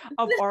 crisis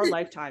of our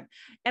lifetime.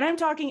 And I'm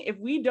talking, if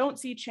we don't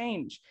see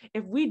change,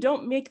 if we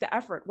don't make the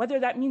effort, whether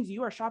that means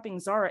you are shopping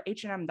Zara,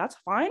 H&M, that's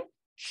fine.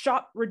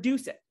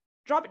 Reduce it,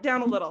 drop it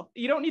down a little.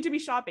 You don't need to be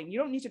shopping. You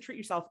don't need to treat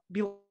yourself,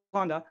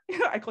 Belanda.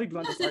 I call you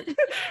Belanda, sorry.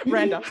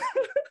 Randa.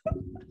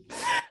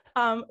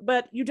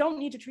 But you don't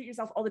need to treat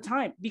yourself all the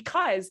time,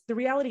 because the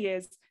reality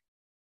is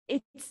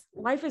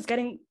life is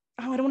getting,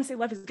 I don't want to say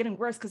life is getting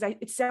worse because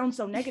it sounds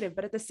so negative,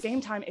 but at the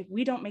same time, if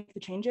we don't make the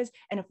changes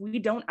and if we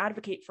don't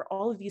advocate for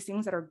all of these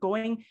things that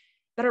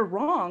are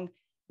wrong,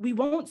 we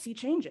won't see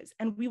changes,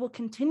 and we will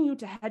continue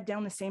to head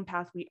down the same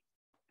path we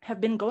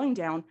have been going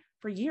down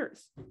for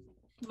years.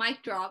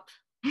 Mic drop.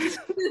 And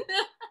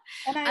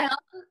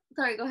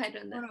sorry, go ahead,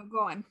 Randa. No, go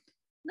on.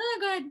 No,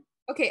 go ahead.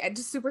 Okay,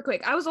 just super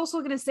quick. I was also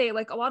going to say,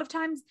 like, a lot of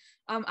times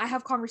I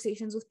have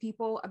conversations with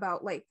people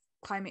about like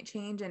climate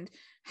change and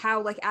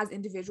how like as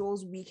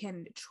individuals we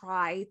can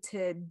try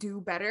to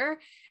do better.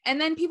 And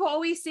then people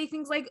always say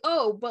things like,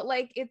 oh, but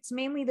like it's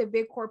mainly the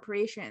big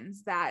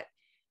corporations that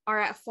are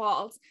at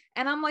fault.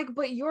 And I'm like,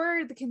 but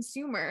you're the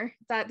consumer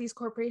that these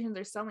corporations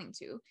are selling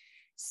to.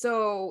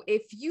 So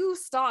if you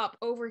stop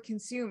over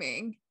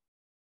consuming,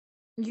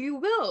 you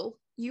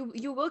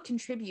will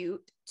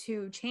contribute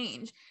to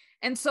change.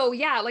 And so,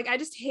 yeah, like I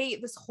just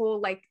hate this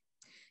whole like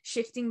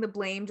shifting the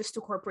blame just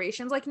to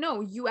corporations. Like,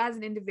 no, you as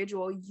an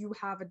individual, you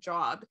have a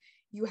job,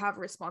 you have a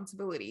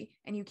responsibility,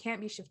 and you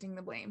can't be shifting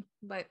the blame.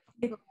 But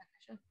go ahead,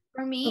 Misha.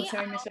 For me,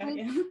 sorry, Misha.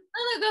 Yeah.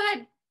 No, go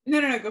ahead.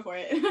 No, go for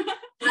it.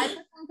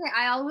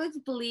 I always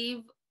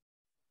believe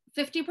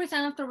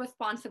 50% of the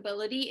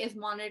responsibility is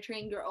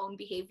monitoring your own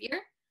behavior.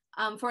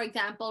 For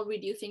example,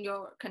 reducing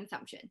your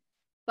consumption.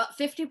 But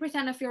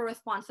 50% of your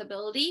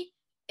responsibility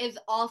is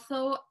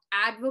also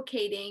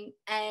advocating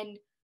and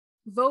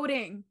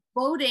voting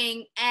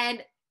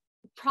and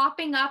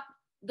propping up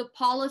the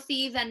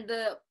policies and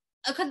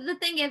because the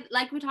thing is,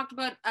 like we talked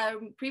about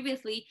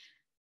previously,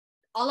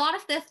 a lot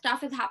of this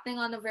stuff is happening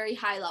on a very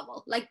high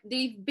level. Like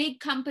these big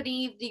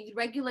companies, these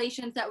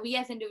regulations that we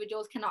as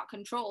individuals cannot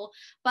control,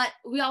 but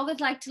we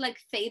always like to like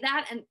say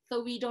that, and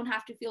so we don't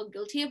have to feel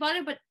guilty about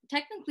it. But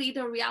technically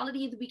the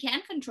reality is we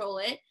can control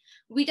it.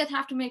 We just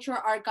have to make sure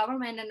our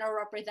government and our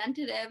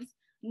representatives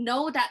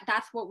know that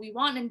that's what we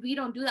want, and we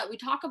don't do that. We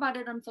talk about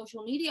it on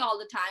social media all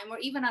the time, or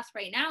even us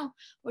right now,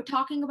 we're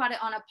talking about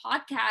it on a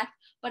podcast,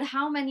 but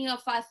how many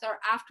of us are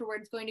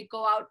afterwards going to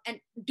go out and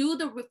do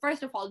the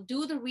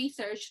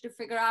research to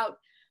figure out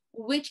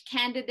which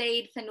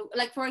candidates, and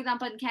like for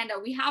example in Canada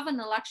we have an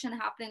election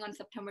happening on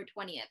September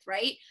 20th,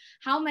 right?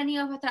 How many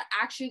of us are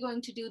actually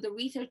going to do the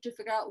research to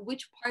figure out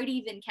which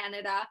parties in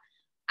Canada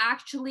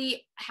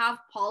actually have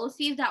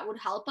policies that would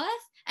help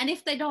us? And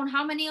if they don't,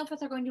 how many of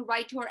us are going to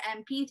write to our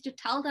MPs to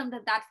tell them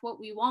that that's what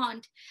we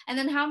want? And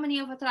then how many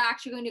of us are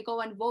actually going to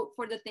go and vote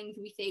for the things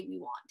we say we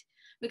want?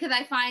 Because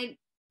I find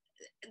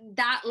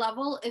that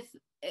level is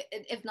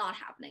not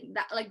happening.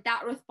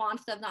 That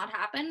response does not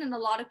happen, and a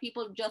lot of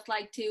people just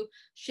like to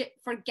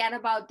forget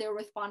about their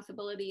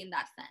responsibility in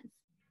that sense.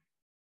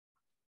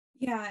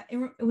 Yeah,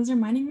 it was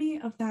reminding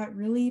me of that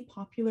really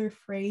popular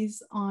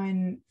phrase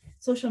on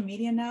social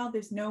media now.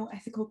 There's no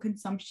ethical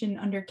consumption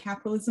under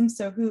capitalism.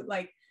 So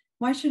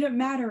why should it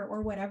matter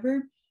or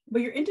whatever?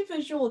 But your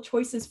individual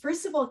choices,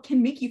 first of all,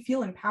 can make you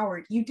feel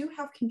empowered. You do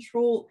have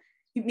control.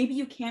 Maybe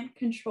you can't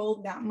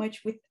control that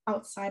much with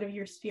outside of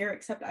your sphere,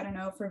 except, I don't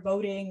know, for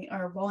voting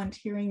or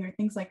volunteering or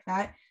things like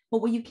that.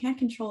 But what you can't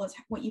control is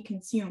what you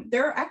consume.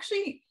 There are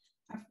actually,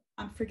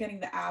 I'm forgetting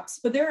the apps,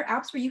 but there are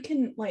apps where you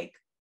can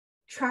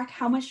track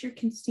how much you're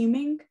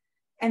consuming,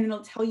 and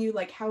it'll tell you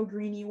how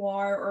green you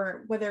are,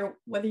 or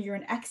whether you're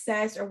in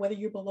excess or whether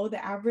you're below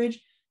the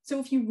average. So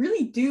if you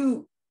really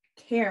do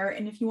care,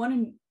 and if you want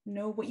to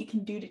know what you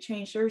can do to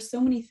change, there are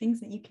so many things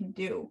that you can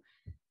do.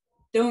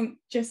 Don't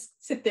just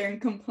sit there and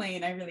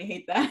complain. I really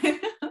hate that.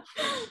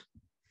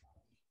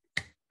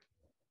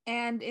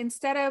 And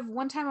instead of,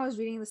 one time I was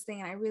reading this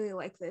thing and I really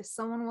like this.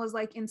 Someone was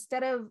like,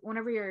 instead of,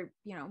 whenever you're,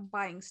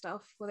 buying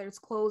stuff, whether it's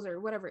clothes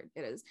or whatever it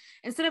is,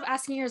 instead of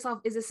asking yourself,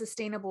 is it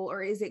sustainable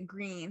or is it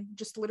green?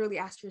 Just literally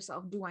ask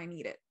yourself, do I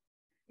need it?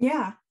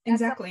 Yeah,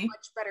 exactly. That's a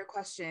much better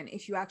question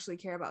if you actually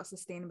care about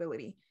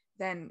sustainability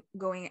than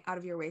going out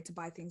of your way to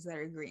buy things that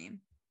are green.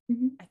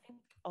 Mm-hmm. I think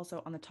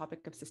also on the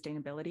topic of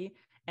sustainability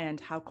and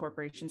how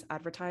corporations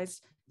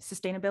advertise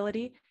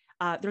sustainability,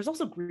 there's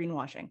also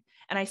greenwashing.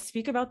 And I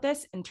speak about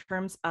this in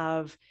terms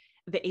of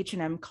the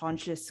H&M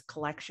Conscious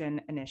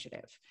Collection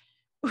initiative.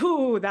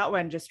 Ooh, that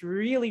one just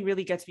really,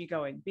 really gets me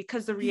going,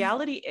 because the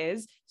reality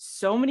is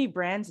so many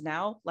brands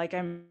now, like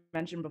I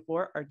mentioned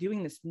before, are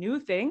doing this new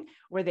thing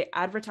where they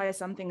advertise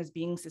something as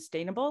being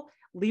sustainable,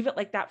 leave it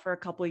like that for a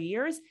couple of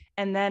years,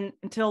 and then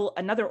until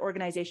another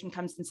organization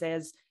comes and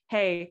says,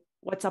 hey,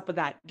 what's up with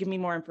that? Give me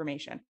more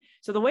information.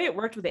 So the way it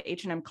worked with the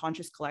H&M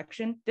Conscious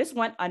Collection, this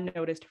went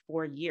unnoticed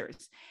for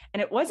years.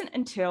 And it wasn't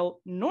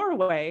until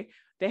Norway,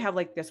 they have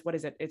like this, what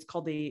is it? It's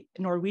called the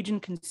Norwegian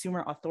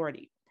Consumer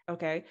Authority.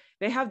 Okay.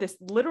 They have this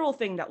literal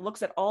thing that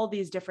looks at all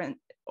these different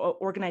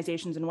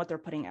organizations and what they're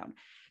putting out.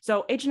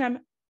 So H&M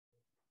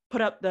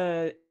put up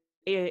the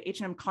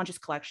H&M Conscious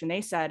Collection.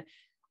 They said,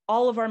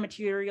 all of our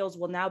materials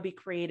will now be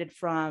created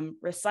from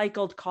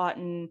recycled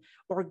cotton,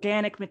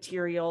 organic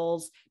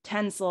materials,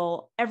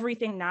 tencel,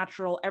 everything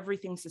natural,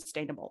 everything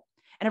sustainable.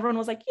 And everyone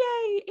was like,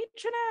 yay,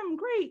 H&M,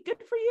 great,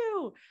 good for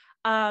you.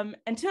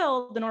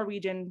 Until the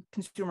Norwegian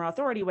Consumer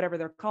Authority, whatever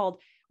they're called,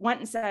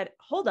 went and said,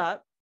 hold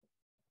up,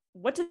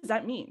 what does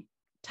that mean?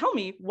 Tell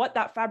me what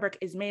that fabric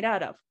is made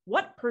out of.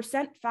 What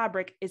 %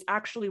 fabric is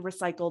actually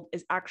recycled,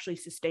 is actually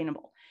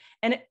sustainable?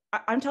 And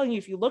I'm telling you,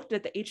 if you looked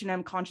at the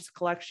H&M Conscious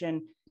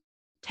Collection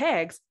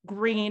tags,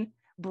 green,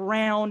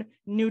 brown,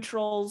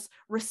 neutrals,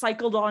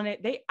 recycled on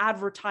it, they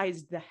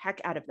advertised the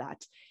heck out of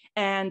that.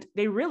 And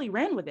they really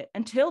ran with it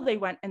until they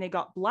went and they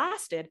got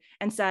blasted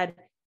and said,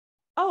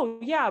 oh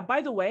yeah,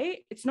 by the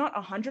way, it's not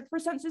 100%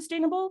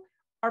 sustainable.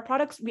 Our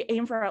products, we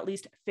aim for at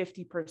least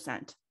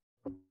 50%.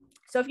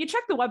 So if you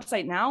check the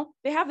website now,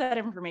 they have that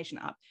information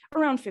up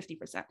around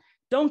 50%.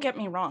 Don't get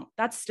me wrong,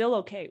 that's still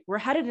okay. We're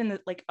headed in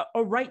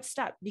a right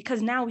step,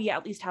 because now we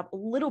at least have a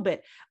little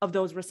bit of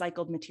those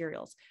recycled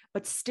materials.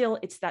 But still,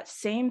 it's that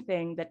same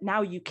thing that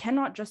now you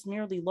cannot just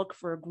merely look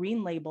for a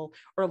green label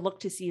or look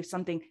to see if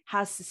something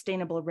has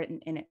sustainable written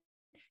in it.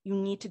 You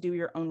need to do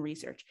your own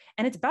research.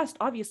 And it's best,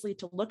 obviously,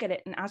 to look at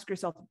it and ask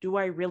yourself, do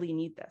I really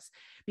need this?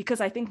 Because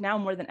I think now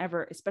more than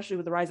ever, especially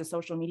with the rise of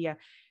social media,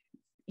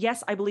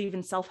 yes, I believe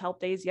in self-help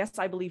days. Yes,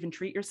 I believe in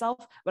treat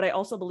yourself, but I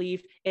also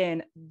believe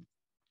in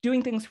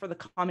doing things for the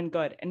common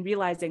good and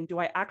realizing, do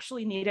I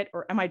actually need it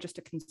or am I just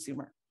a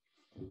consumer?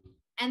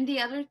 And the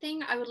other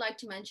thing I would like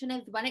to mention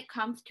is when it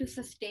comes to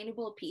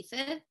sustainable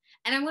pieces,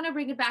 and I'm going to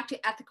bring it back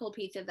to ethical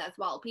pieces as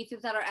well,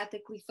 pieces that are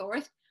ethically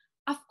sourced,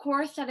 of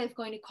course that is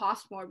going to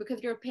cost more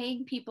because you're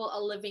paying people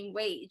a living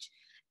wage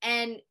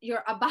and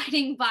you're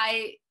abiding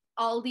by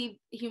all the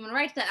human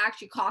rights that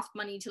actually cost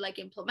money to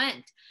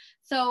implement.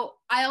 So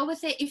I always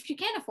say, if you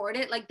can't afford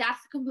it,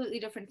 that's a completely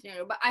different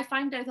scenario. But I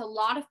find there's a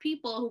lot of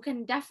people who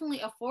can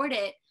definitely afford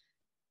it.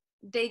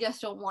 They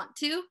just don't want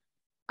to.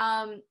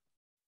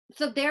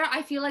 So there,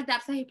 I feel like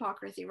that's a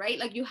hypocrisy,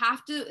 right? You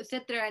have to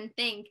sit there and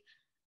think,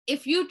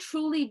 if you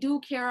truly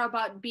do care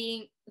about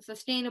being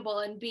sustainable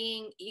and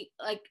being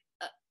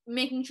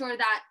making sure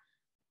that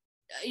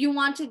you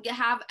want to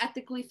have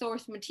ethically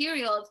sourced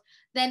materials,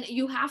 then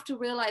you have to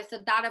realize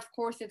that of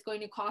course is going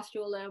to cost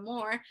you a little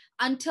more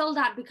until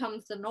that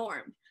becomes the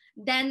norm.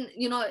 Then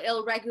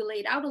it'll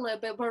regulate out a little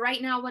bit. But right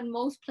now, when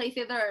most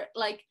places are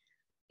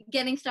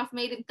getting stuff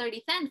made in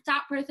 30 cents,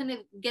 that person is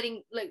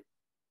getting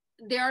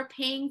they are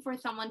paying for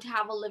someone to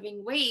have a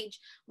living wage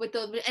with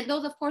those. And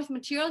those, of course,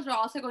 materials are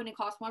also going to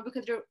cost more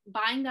because you're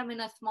buying them in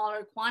a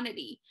smaller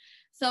quantity.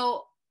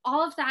 So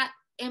all of that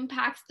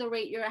impacts the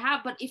rate you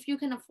have. But if you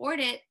can afford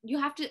it, you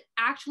have to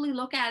actually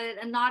look at it,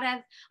 and not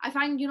as, I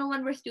find,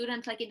 when we're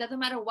students, it doesn't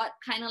matter what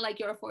kind of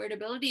your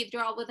affordability is.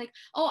 You're always like,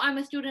 oh, I'm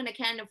a student, I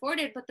can't afford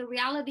it. But the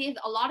reality is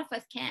a lot of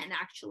us can,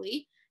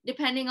 actually,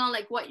 depending on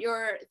what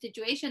your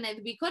situation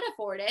is. We could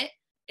afford it,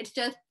 it's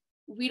just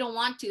we don't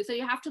want to. So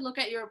you have to look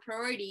at your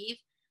priorities.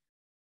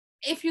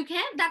 If you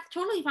can, that's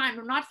totally fine.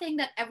 I'm not saying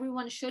that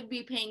everyone should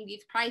be paying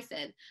these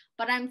prices,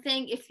 but I'm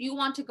saying if you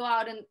want to go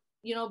out and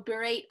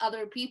berate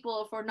other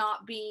people for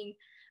not being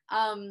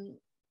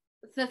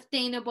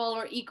sustainable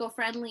or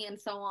eco-friendly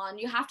and so on,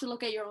 you have to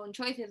look at your own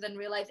choices and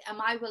realize,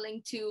 am I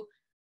willing to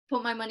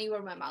put my money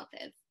where my mouth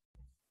is?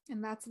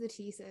 And that's the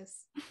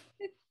thesis.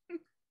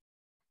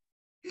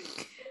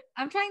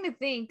 I'm trying to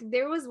think.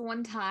 There was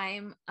one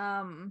time,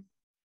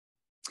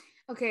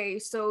 okay,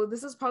 so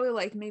this is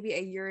probably maybe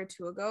a year or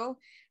two ago,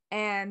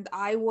 and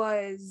I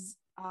was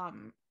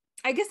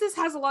I guess this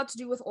has a lot to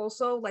do with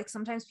also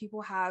sometimes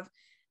people have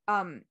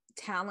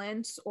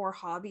talents or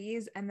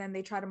hobbies and then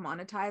they try to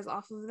monetize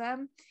off of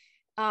them.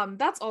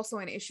 That's also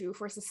an issue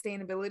for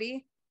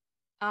sustainability.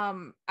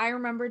 I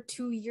remember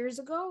 2 years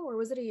ago, or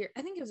was it a year?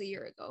 I think it was a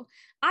year ago.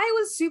 I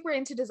was super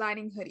into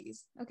designing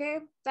hoodies. Okay.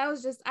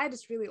 I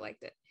just really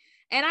liked it.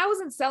 And I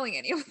wasn't selling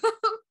any of them.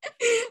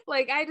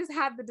 Like I just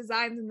had the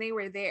designs and they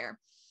were there.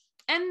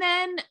 And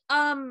then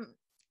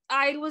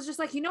I was just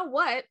like, you know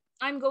what?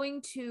 I'm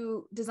going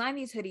to design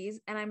these hoodies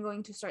and I'm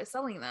going to start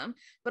selling them,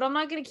 but I'm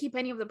not going to keep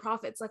any of the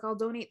profits. Like I'll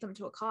donate them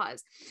to a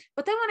cause.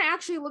 But then when I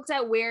actually looked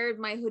at where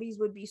my hoodies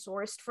would be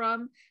sourced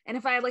from, and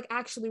if I like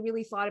actually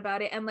really thought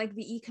about it and like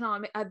the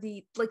economic,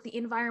 the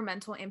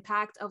environmental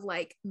impact of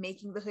like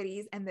making the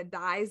hoodies and the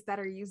dyes that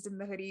are used in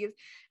the hoodies.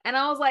 And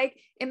I was like,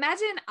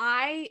 imagine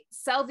I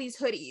sell these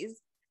hoodies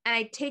and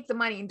I take the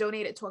money and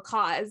donate it to a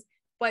cause,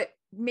 but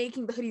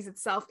making the hoodies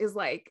itself is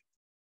like,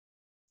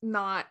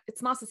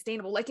 it's not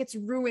sustainable. Like it's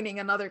ruining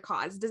another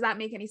cause. Does that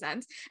make any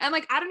sense? And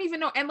like I don't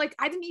even know, and like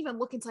I didn't even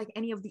look into like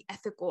any of the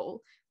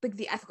ethical,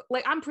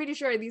 like I'm pretty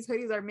sure these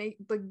hoodies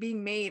are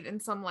being made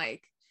in some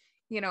like,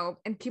 you know,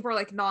 and people are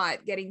like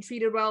not getting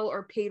treated well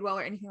or paid well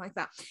or anything like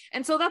that.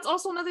 And so that's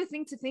also another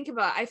thing to think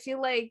about. I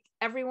feel like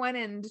everyone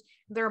and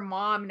their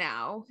mom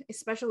now,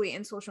 especially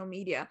in social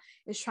media,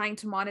 is trying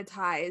to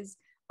monetize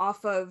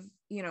off of,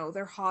 you know,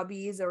 their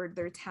hobbies or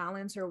their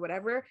talents or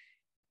whatever.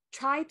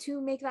 Try to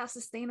make that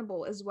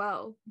sustainable as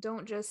well.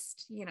 Don't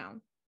just, you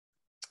know,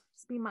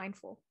 just be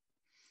mindful.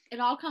 It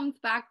all comes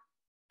back.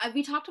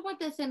 We talked about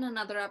this in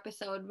another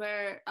episode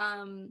where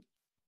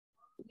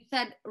we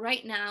said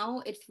right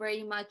now it's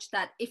very much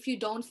that if you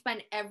don't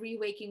spend every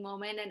waking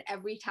moment and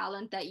every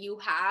talent that you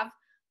have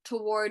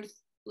towards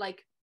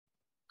like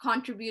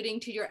contributing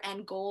to your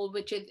end goal,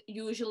 which is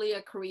usually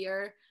a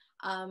career,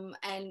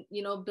 and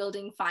you know,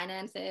 building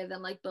finances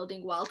and like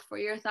building wealth for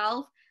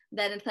yourself,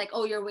 then it's like,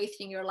 oh, you're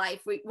wasting your life.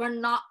 We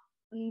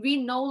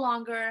no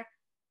longer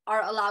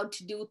are allowed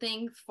to do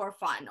things for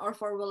fun or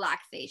for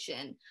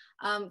relaxation.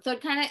 So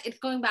it's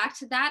going back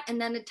to that, and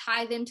then it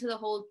ties into the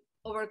whole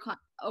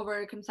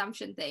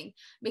overconsumption thing,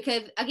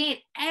 because again,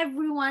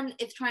 everyone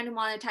is trying to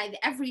monetize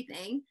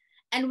everything,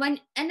 and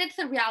it's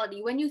a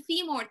reality. When you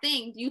see more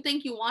things, you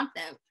think you want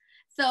them.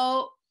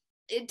 So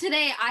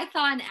today I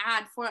saw an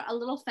ad for a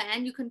little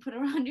fan you can put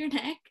around your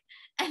neck,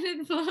 and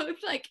it blows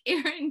like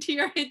air into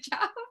your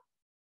hijab.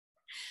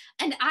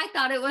 And I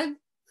thought it was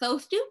so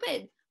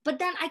stupid. But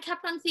then I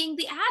kept on seeing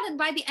the ad. And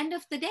by the end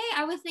of the day,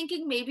 I was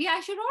thinking maybe I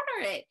should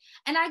order it.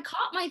 And I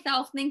caught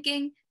myself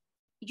thinking,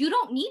 you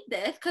don't need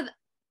this. Because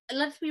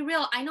let's be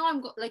real. I know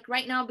I'm like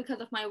right now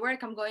because of my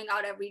work, I'm going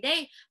out every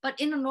day. But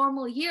in a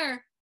normal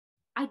year,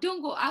 I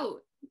don't go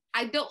out.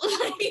 I don't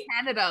like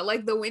Canada.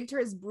 Like the winter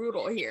is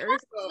brutal here.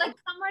 So. Like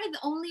summer is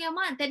only a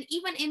month. And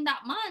even in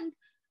that month,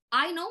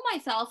 I know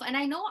myself, and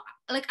I know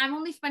like I'm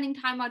only spending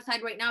time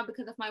outside right now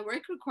because of my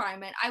work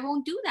requirement. I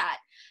won't do that.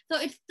 So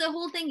it's the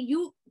whole thing.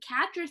 You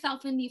catch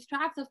yourself in these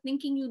traps of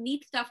thinking you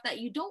need stuff that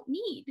you don't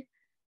need.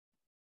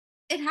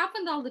 It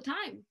happens all the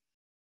time.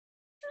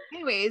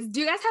 Anyways,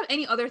 do you guys have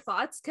any other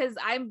thoughts? Because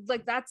I'm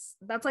like, that's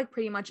like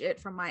pretty much it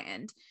from my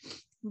end.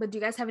 But do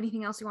you guys have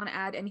anything else you want to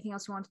add? Anything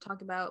else you want to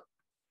talk about?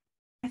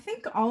 I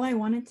think all I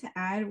wanted to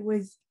add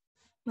was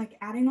like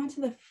adding on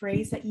to the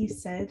phrase that you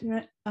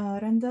said,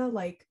 Randa,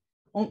 like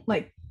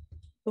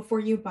before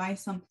you buy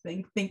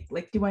something, think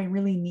like, do I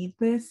really need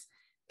this?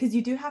 Because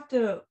you do have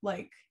to,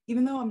 like,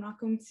 even though I'm not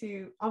going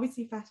to,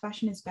 obviously fast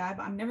fashion is bad,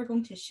 but I'm never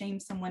going to shame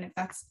someone if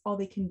that's all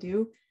they can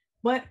do.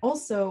 But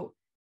also,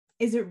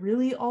 is it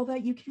really all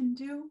that you can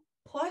do?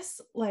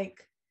 Plus,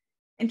 like,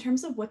 in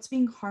terms of what's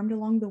being harmed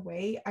along the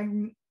way,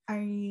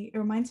 it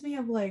reminds me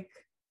of like,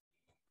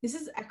 this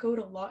is echoed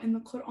a lot in the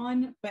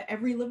Quran, but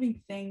every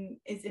living thing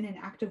is in an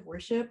act of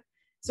worship.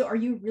 So are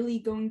you really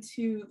going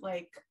to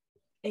like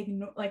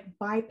ignore, like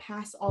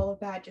bypass all of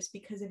that just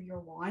because of your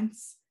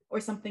wants or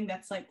something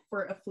that's like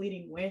for a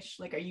fleeting wish?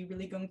 Like, are you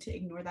really going to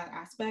ignore that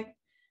aspect?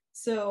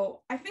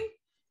 So I think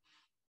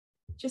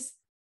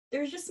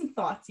there's just some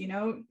thoughts, you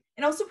know.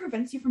 It also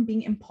prevents you from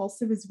being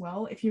impulsive as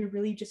well if you're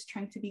really just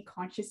trying to be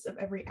conscious of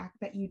every act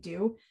that you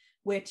do,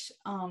 which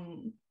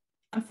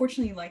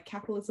unfortunately, like,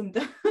 capitalism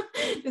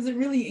doesn't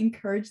really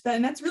encourage that.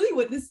 And that's really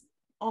what this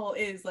all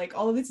is. Like,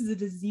 all of this is a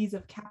disease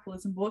of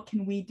capitalism. What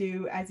can we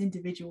do as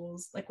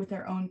individuals, like with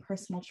our own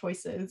personal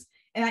choices?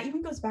 And that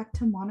even goes back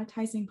to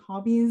monetizing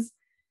hobbies.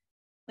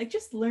 Like,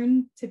 just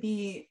learn to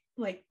be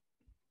like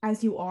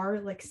as you are,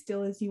 like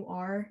still as you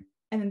are.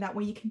 And then that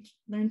way you can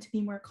learn to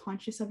be more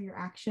conscious of your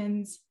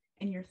actions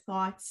and your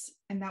thoughts.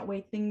 And that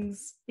way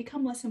things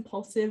become less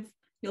impulsive.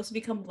 You also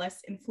become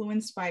less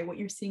influenced by what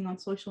you're seeing on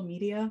social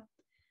media.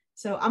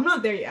 So I'm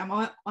not there yet.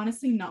 I'm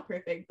honestly not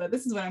perfect, but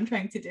this is what I'm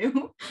trying to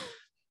do.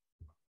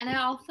 And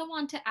I also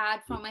want to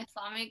add from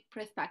Islamic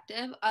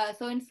perspective.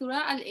 So in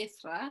Surah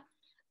Al-Isra,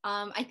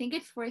 I think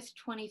it's verse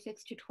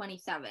 26 to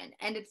 27,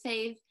 and it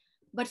says,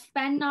 "But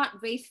spend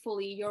not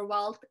wastefully your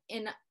wealth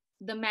in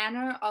the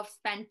manner of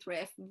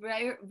spendthrift.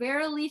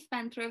 Verily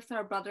spendthrifts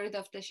are brothers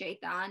of the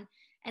shaitan,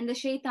 and the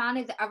shaitan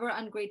is ever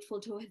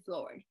ungrateful to his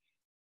Lord."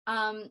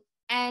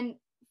 And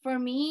for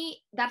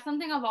me, that's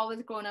something I've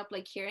always grown up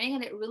like hearing,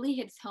 and it really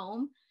hits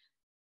home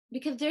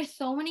because there's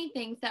so many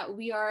things that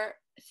we are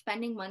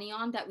spending money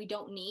on that we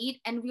don't need,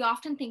 and we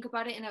often think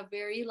about it in a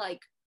very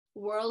like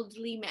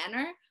worldly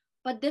manner,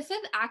 but this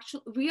is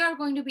actually, we are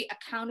going to be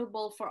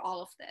accountable for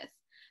all of this.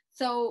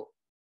 So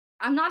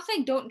I'm not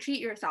saying don't treat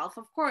yourself,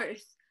 of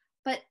course,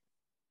 but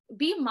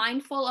be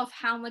mindful of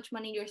how much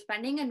money you're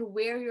spending and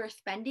where you're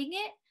spending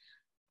it.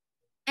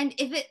 And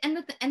if it,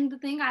 and the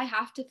thing I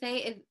have to say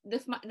is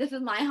this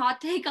is my hot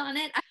take on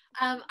it.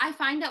 I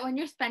find that when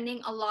you're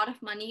spending a lot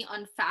of money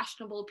on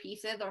fashionable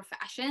pieces or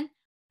fashion,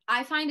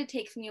 I find it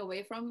takes me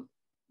away from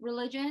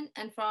religion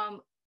and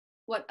from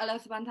what Allah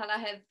subhanahu wa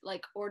ta'ala has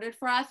like ordered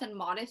for us, and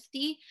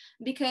modesty,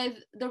 because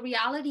the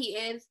reality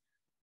is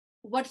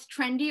what's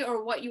trendy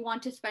or what you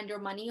want to spend your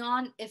money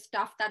on is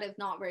stuff that is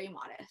not very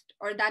modest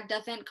or that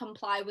doesn't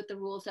comply with the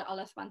rules that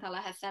Allah subhanahu wa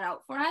ta'ala has set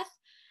out for us.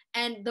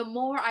 And the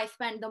more I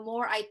spend, the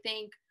more I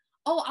think,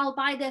 oh, I'll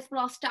buy this, but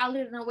I'll style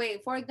it in a way.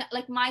 For example,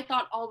 like my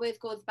thought always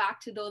goes back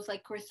to those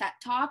like corset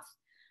tops.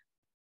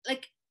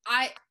 Like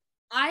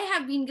I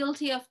have been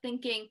guilty of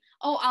thinking,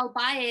 oh, I'll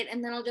buy it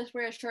and then I'll just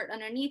wear a shirt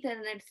underneath it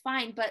and it's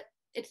fine, but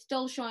it's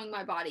still showing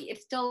my body.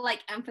 It's still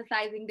like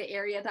emphasizing the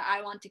area that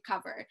I want to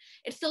cover.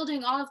 It's still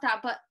doing all of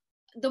that, but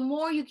the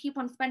more you keep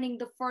on spending,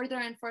 the further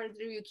and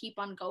further you keep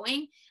on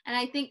going. And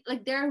I think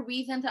like there are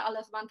reasons that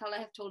Allah subhanahu wa ta'ala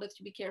has told us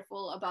to be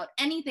careful about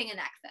anything in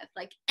excess,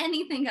 like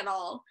anything at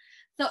all.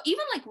 So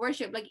even like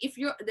worship, like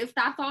if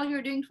that's all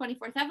you're doing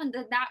 24/7,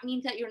 then that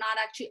means that you're not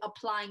actually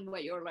applying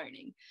what you're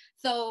learning.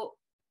 So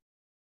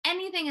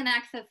anything in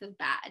excess is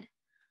bad.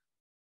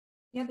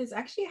 Yeah, there's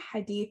actually a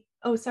hadith.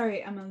 Oh,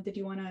 sorry, Emma, did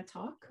you want to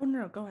talk? Oh,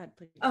 no, go ahead,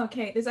 please.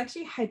 Okay, there's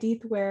actually a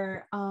hadith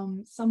where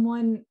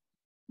someone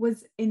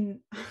was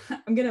in,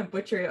 I'm gonna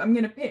butcher it, I'm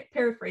gonna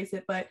paraphrase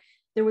it, but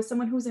there was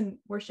someone who was in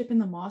worship in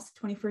the mosque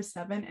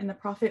 24/7, and the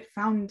Prophet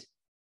found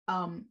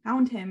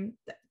him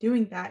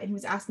doing that, and he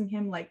was asking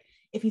him like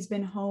if he's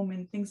been home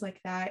and things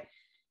like that.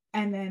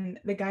 And then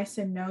the guy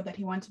said no, that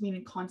he wanted to be in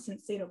a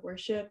constant state of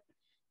worship.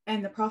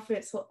 And the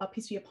Prophet,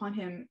 peace be upon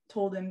him,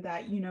 told him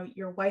that, you know,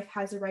 your wife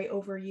has a right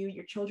over you,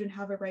 your children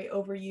have a right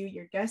over you,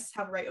 your guests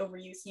have a right over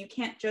you. So you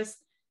can't just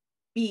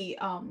be,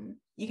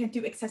 you can't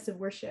do excessive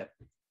worship.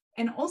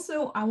 And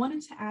also, I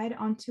wanted to add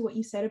on to what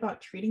you said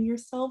about treating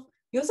yourself.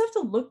 You also have to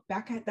look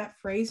back at that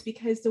phrase,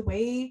 because the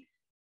way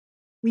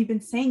we've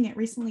been saying it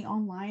recently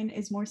online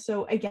is more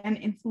so, again,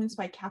 influenced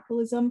by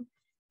capitalism.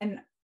 And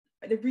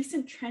the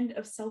recent trend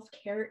of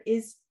self-care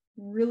is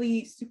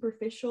really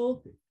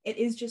superficial. It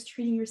is just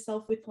treating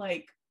yourself with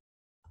like,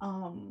 I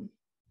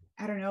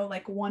don't know,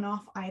 like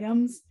one-off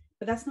items,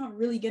 but that's not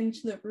really getting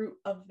to the root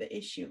of the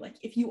issue. Like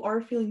if you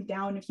are feeling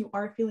down, if you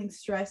are feeling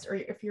stressed, or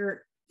if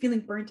you're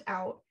feeling burnt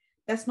out,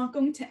 that's not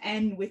going to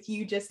end with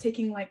you just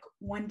taking like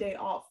one day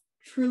off.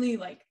 Truly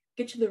like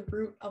get to the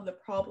root of the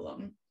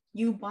problem.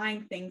 You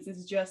buying things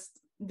is just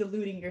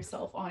deluding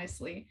yourself,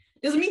 honestly.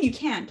 Doesn't mean you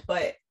can't,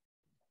 but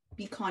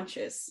be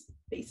conscious,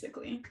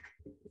 basically.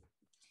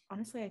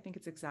 Honestly, I think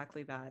it's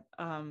exactly that.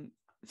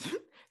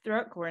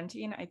 Throughout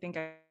quarantine, I think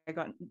I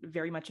got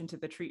very much into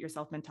the treat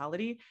yourself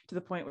mentality, to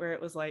the point where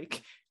it was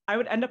like, I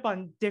would end up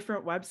on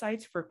different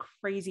websites for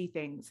crazy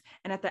things.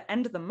 And at the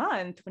end of the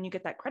month, when you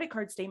get that credit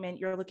card statement,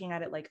 you're looking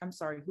at it like, I'm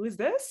sorry, who is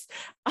this?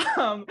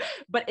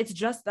 But it's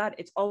just that,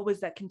 it's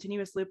always that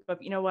continuous loop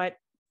of, you know what,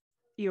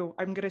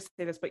 I'm going to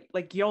say this, but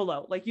like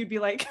YOLO, like you'd be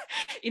like,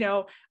 you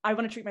know, I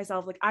want to treat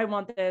myself, like I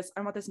want this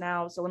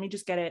now, so let me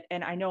just get it,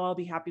 and I know I'll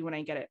be happy when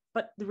I get it.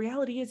 But the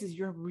reality is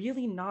you're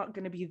really not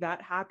going to be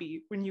that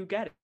happy when you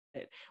get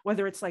it,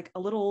 whether it's like a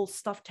little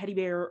stuffed teddy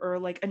bear or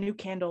like a new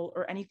candle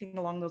or anything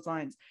along those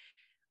lines.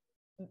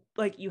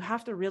 Like you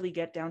have to really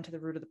get down to the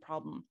root of the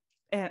problem.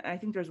 And I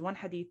think there's one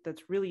hadith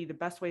that's really the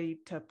best way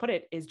to put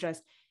it is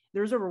just,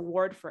 there's a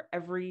reward for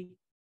every,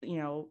 you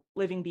know,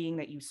 living being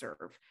that you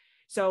serve.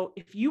 So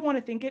if you want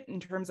to think it in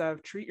terms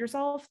of treat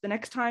yourself, the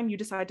next time you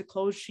decide to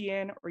close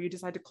Shein or you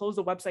decide to close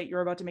the website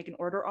you're about to make an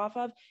order off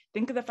of,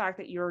 think of the fact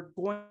that you're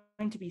going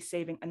to be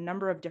saving a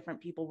number of different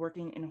people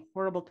working in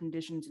horrible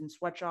conditions in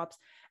sweatshops,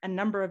 a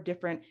number of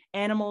different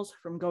animals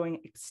from going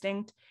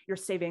extinct. You're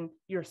saving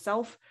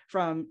yourself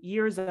from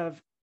years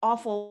of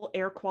awful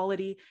air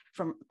quality,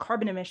 from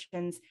carbon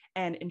emissions,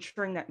 and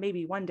ensuring that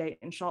maybe one day,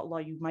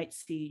 inshallah, you might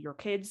see your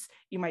kids,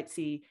 you might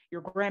see your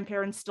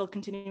grandparents still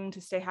continuing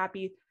to stay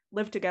happy,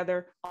 live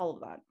together, all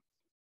of that.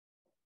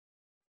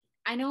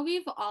 I know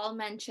we've all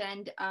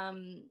mentioned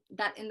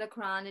that in the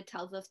Quran, it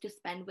tells us to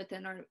spend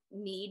within our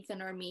needs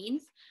and our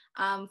means.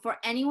 For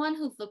anyone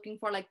who's looking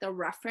for like the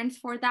reference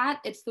for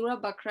that, it's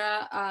Surah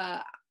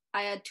Baqarah,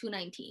 ayah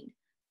 219.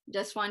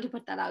 Just wanted to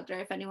put that out there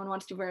if anyone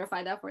wants to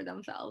verify that for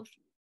themselves.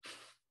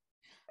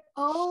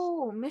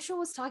 Oh, Misha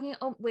was talking.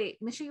 Oh, wait,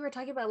 Misha, you were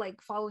talking about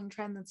like following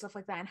trends and stuff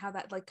like that, and how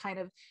that like kind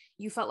of,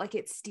 you felt like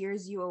it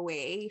steers you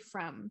away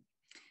from.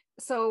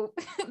 So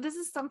this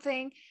is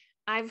something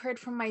I've heard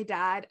from my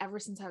dad ever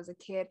since I was a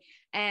kid.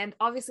 And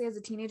obviously as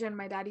a teenager, and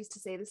my dad used to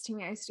say this to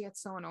me, I used to get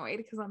so annoyed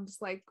because I'm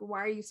just like, why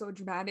are you so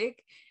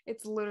dramatic?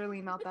 It's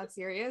literally not that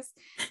serious.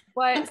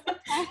 But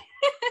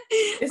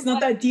It's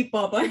not that deep,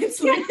 Baba.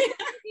 It's literally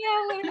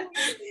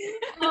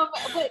yeah,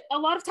 but a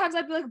lot of times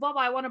I'd be like, Baba,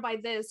 I want to buy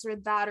this or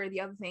that or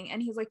the other thing,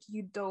 and he's like,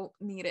 you don't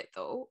need it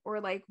though,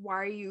 or like, why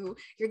are you're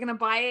gonna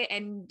buy it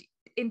and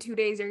in 2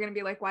 days you're gonna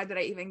be like, why did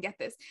I even get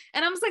this?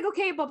 And I'm just like,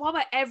 okay, but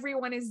Baba,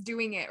 everyone is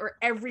doing it or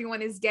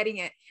everyone is getting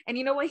it. And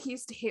you know what he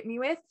used to hit me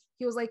with?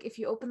 He was like, if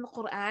you open the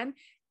Quran,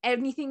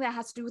 anything that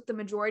has to do with the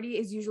majority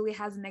is usually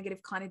has a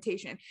negative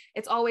connotation.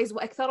 It's always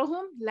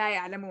وَأَكْثَرُهُمْ لَا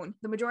يَعْلَمُونَ.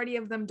 The majority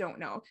of them don't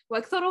know.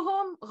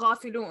 وَأَكْثَرُهُمْ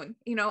غَافِلُونَ.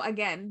 You know,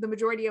 again, the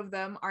majority of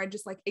them are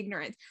just like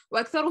ignorant.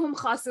 وَأَكْثَرُهُمْ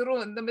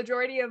خَاسِرُونَ. The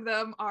majority of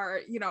them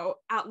are, you know,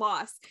 at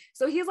loss.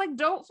 So he's like,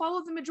 don't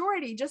follow the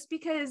majority just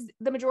because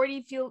the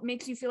majority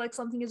makes you feel like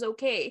something is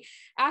okay.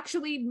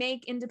 Actually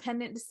make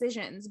independent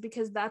decisions,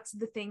 because that's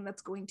the thing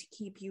that's going to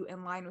keep you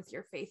in line with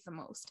your faith the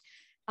most.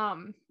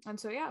 And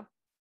so yeah.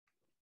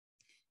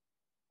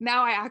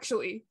 Now I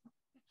actually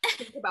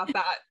think about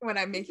that when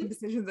I'm making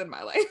decisions in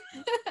my life.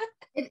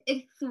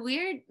 It's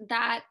weird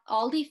that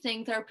all these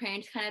things our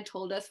parents kind of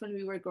told us when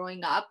we were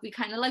growing up, we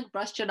kind of like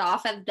brushed it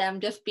off as them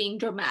just being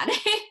dramatic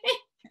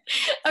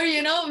or,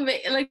 you know,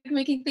 like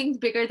making things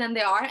bigger than they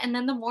are. And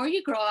then the more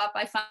you grow up,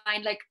 I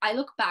find like I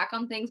look back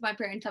on things my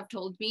parents have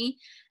told me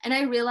and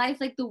I realize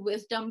like the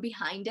wisdom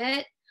behind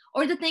it.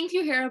 Or the things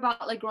you hear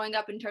about like growing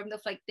up in terms of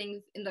like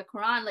things in the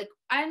Quran, like,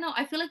 I don't know,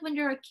 I feel like when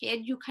you're a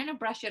kid, you kind of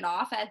brush it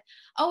off as,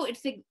 oh,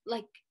 it's like,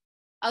 like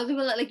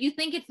you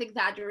think it's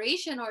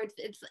exaggeration or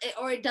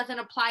or it doesn't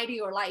apply to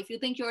your life. You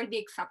think you're the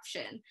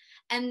exception.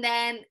 And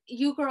then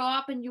you grow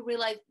up and you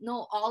realize,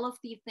 no, all of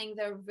these things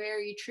are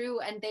very true.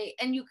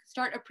 And you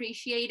start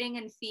appreciating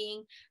and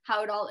seeing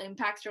how it all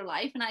impacts your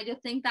life. And I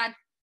just think that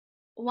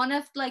one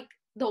of like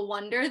the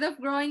wonders of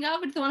growing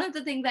up, it's one of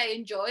the things I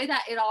enjoy,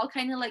 that it all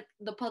kind of like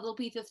the puzzle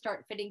pieces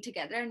start fitting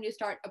together and you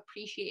start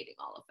appreciating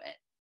all of it.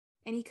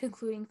 Any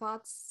concluding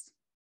thoughts?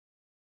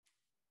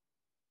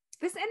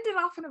 This ended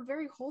off on a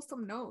very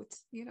wholesome note,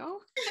 you know?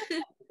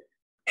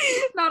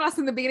 Not us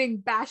in the beginning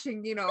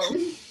bashing, you know.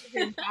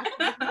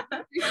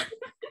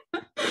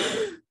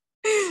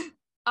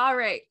 All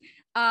right.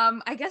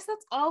 I guess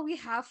that's all we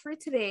have for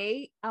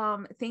today.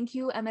 Thank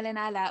you, Amel and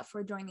Alaa,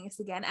 for joining us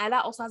again.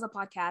 Alaa also has a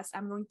podcast.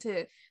 I'm going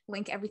to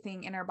link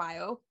everything in our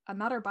bio.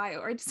 Not our bio,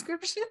 our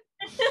description.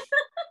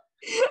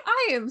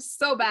 I am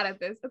so bad at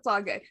this. It's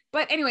all good.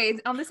 But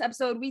anyways, on this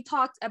episode, we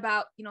talked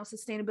about, you know,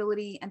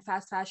 sustainability and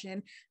fast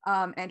fashion,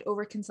 and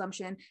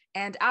overconsumption,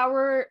 and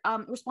our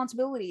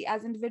responsibility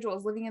as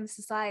individuals living in the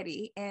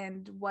society,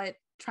 and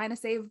trying to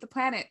save the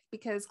planet,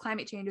 because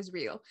climate change is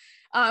real.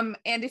 And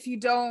if you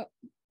don't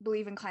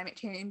believe in climate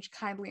change,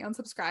 kindly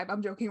unsubscribe.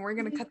 I'm joking. We're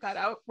gonna cut that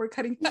out. We're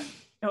cutting that.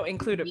 No,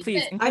 include it,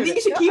 please. I think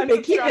you should keep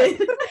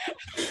it.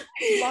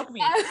 Log me.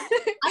 I'll tell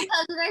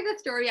you guys the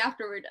story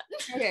after we're done.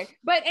 Okay,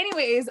 but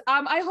anyways,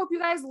 I hope you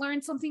guys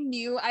learned something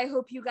new. I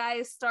hope you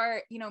guys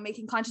start, you know,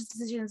 making conscious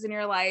decisions in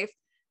your life,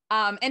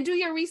 and do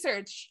your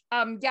research.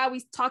 Yeah,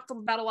 we talked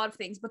about a lot of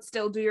things, but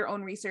still do your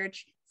own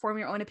research, form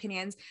your own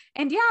opinions,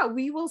 and yeah,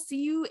 we will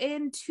see you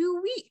in 2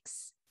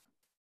 weeks.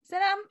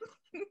 Salam.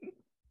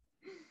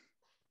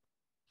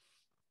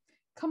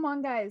 Come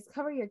on, guys,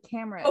 cover your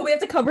camera. Oh, we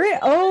have to cover it?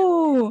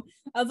 Oh,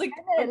 I was like,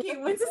 okay,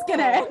 when's this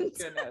gonna end?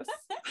 Goodness.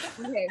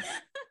 Okay,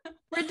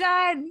 we're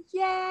done.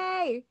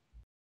 Yay.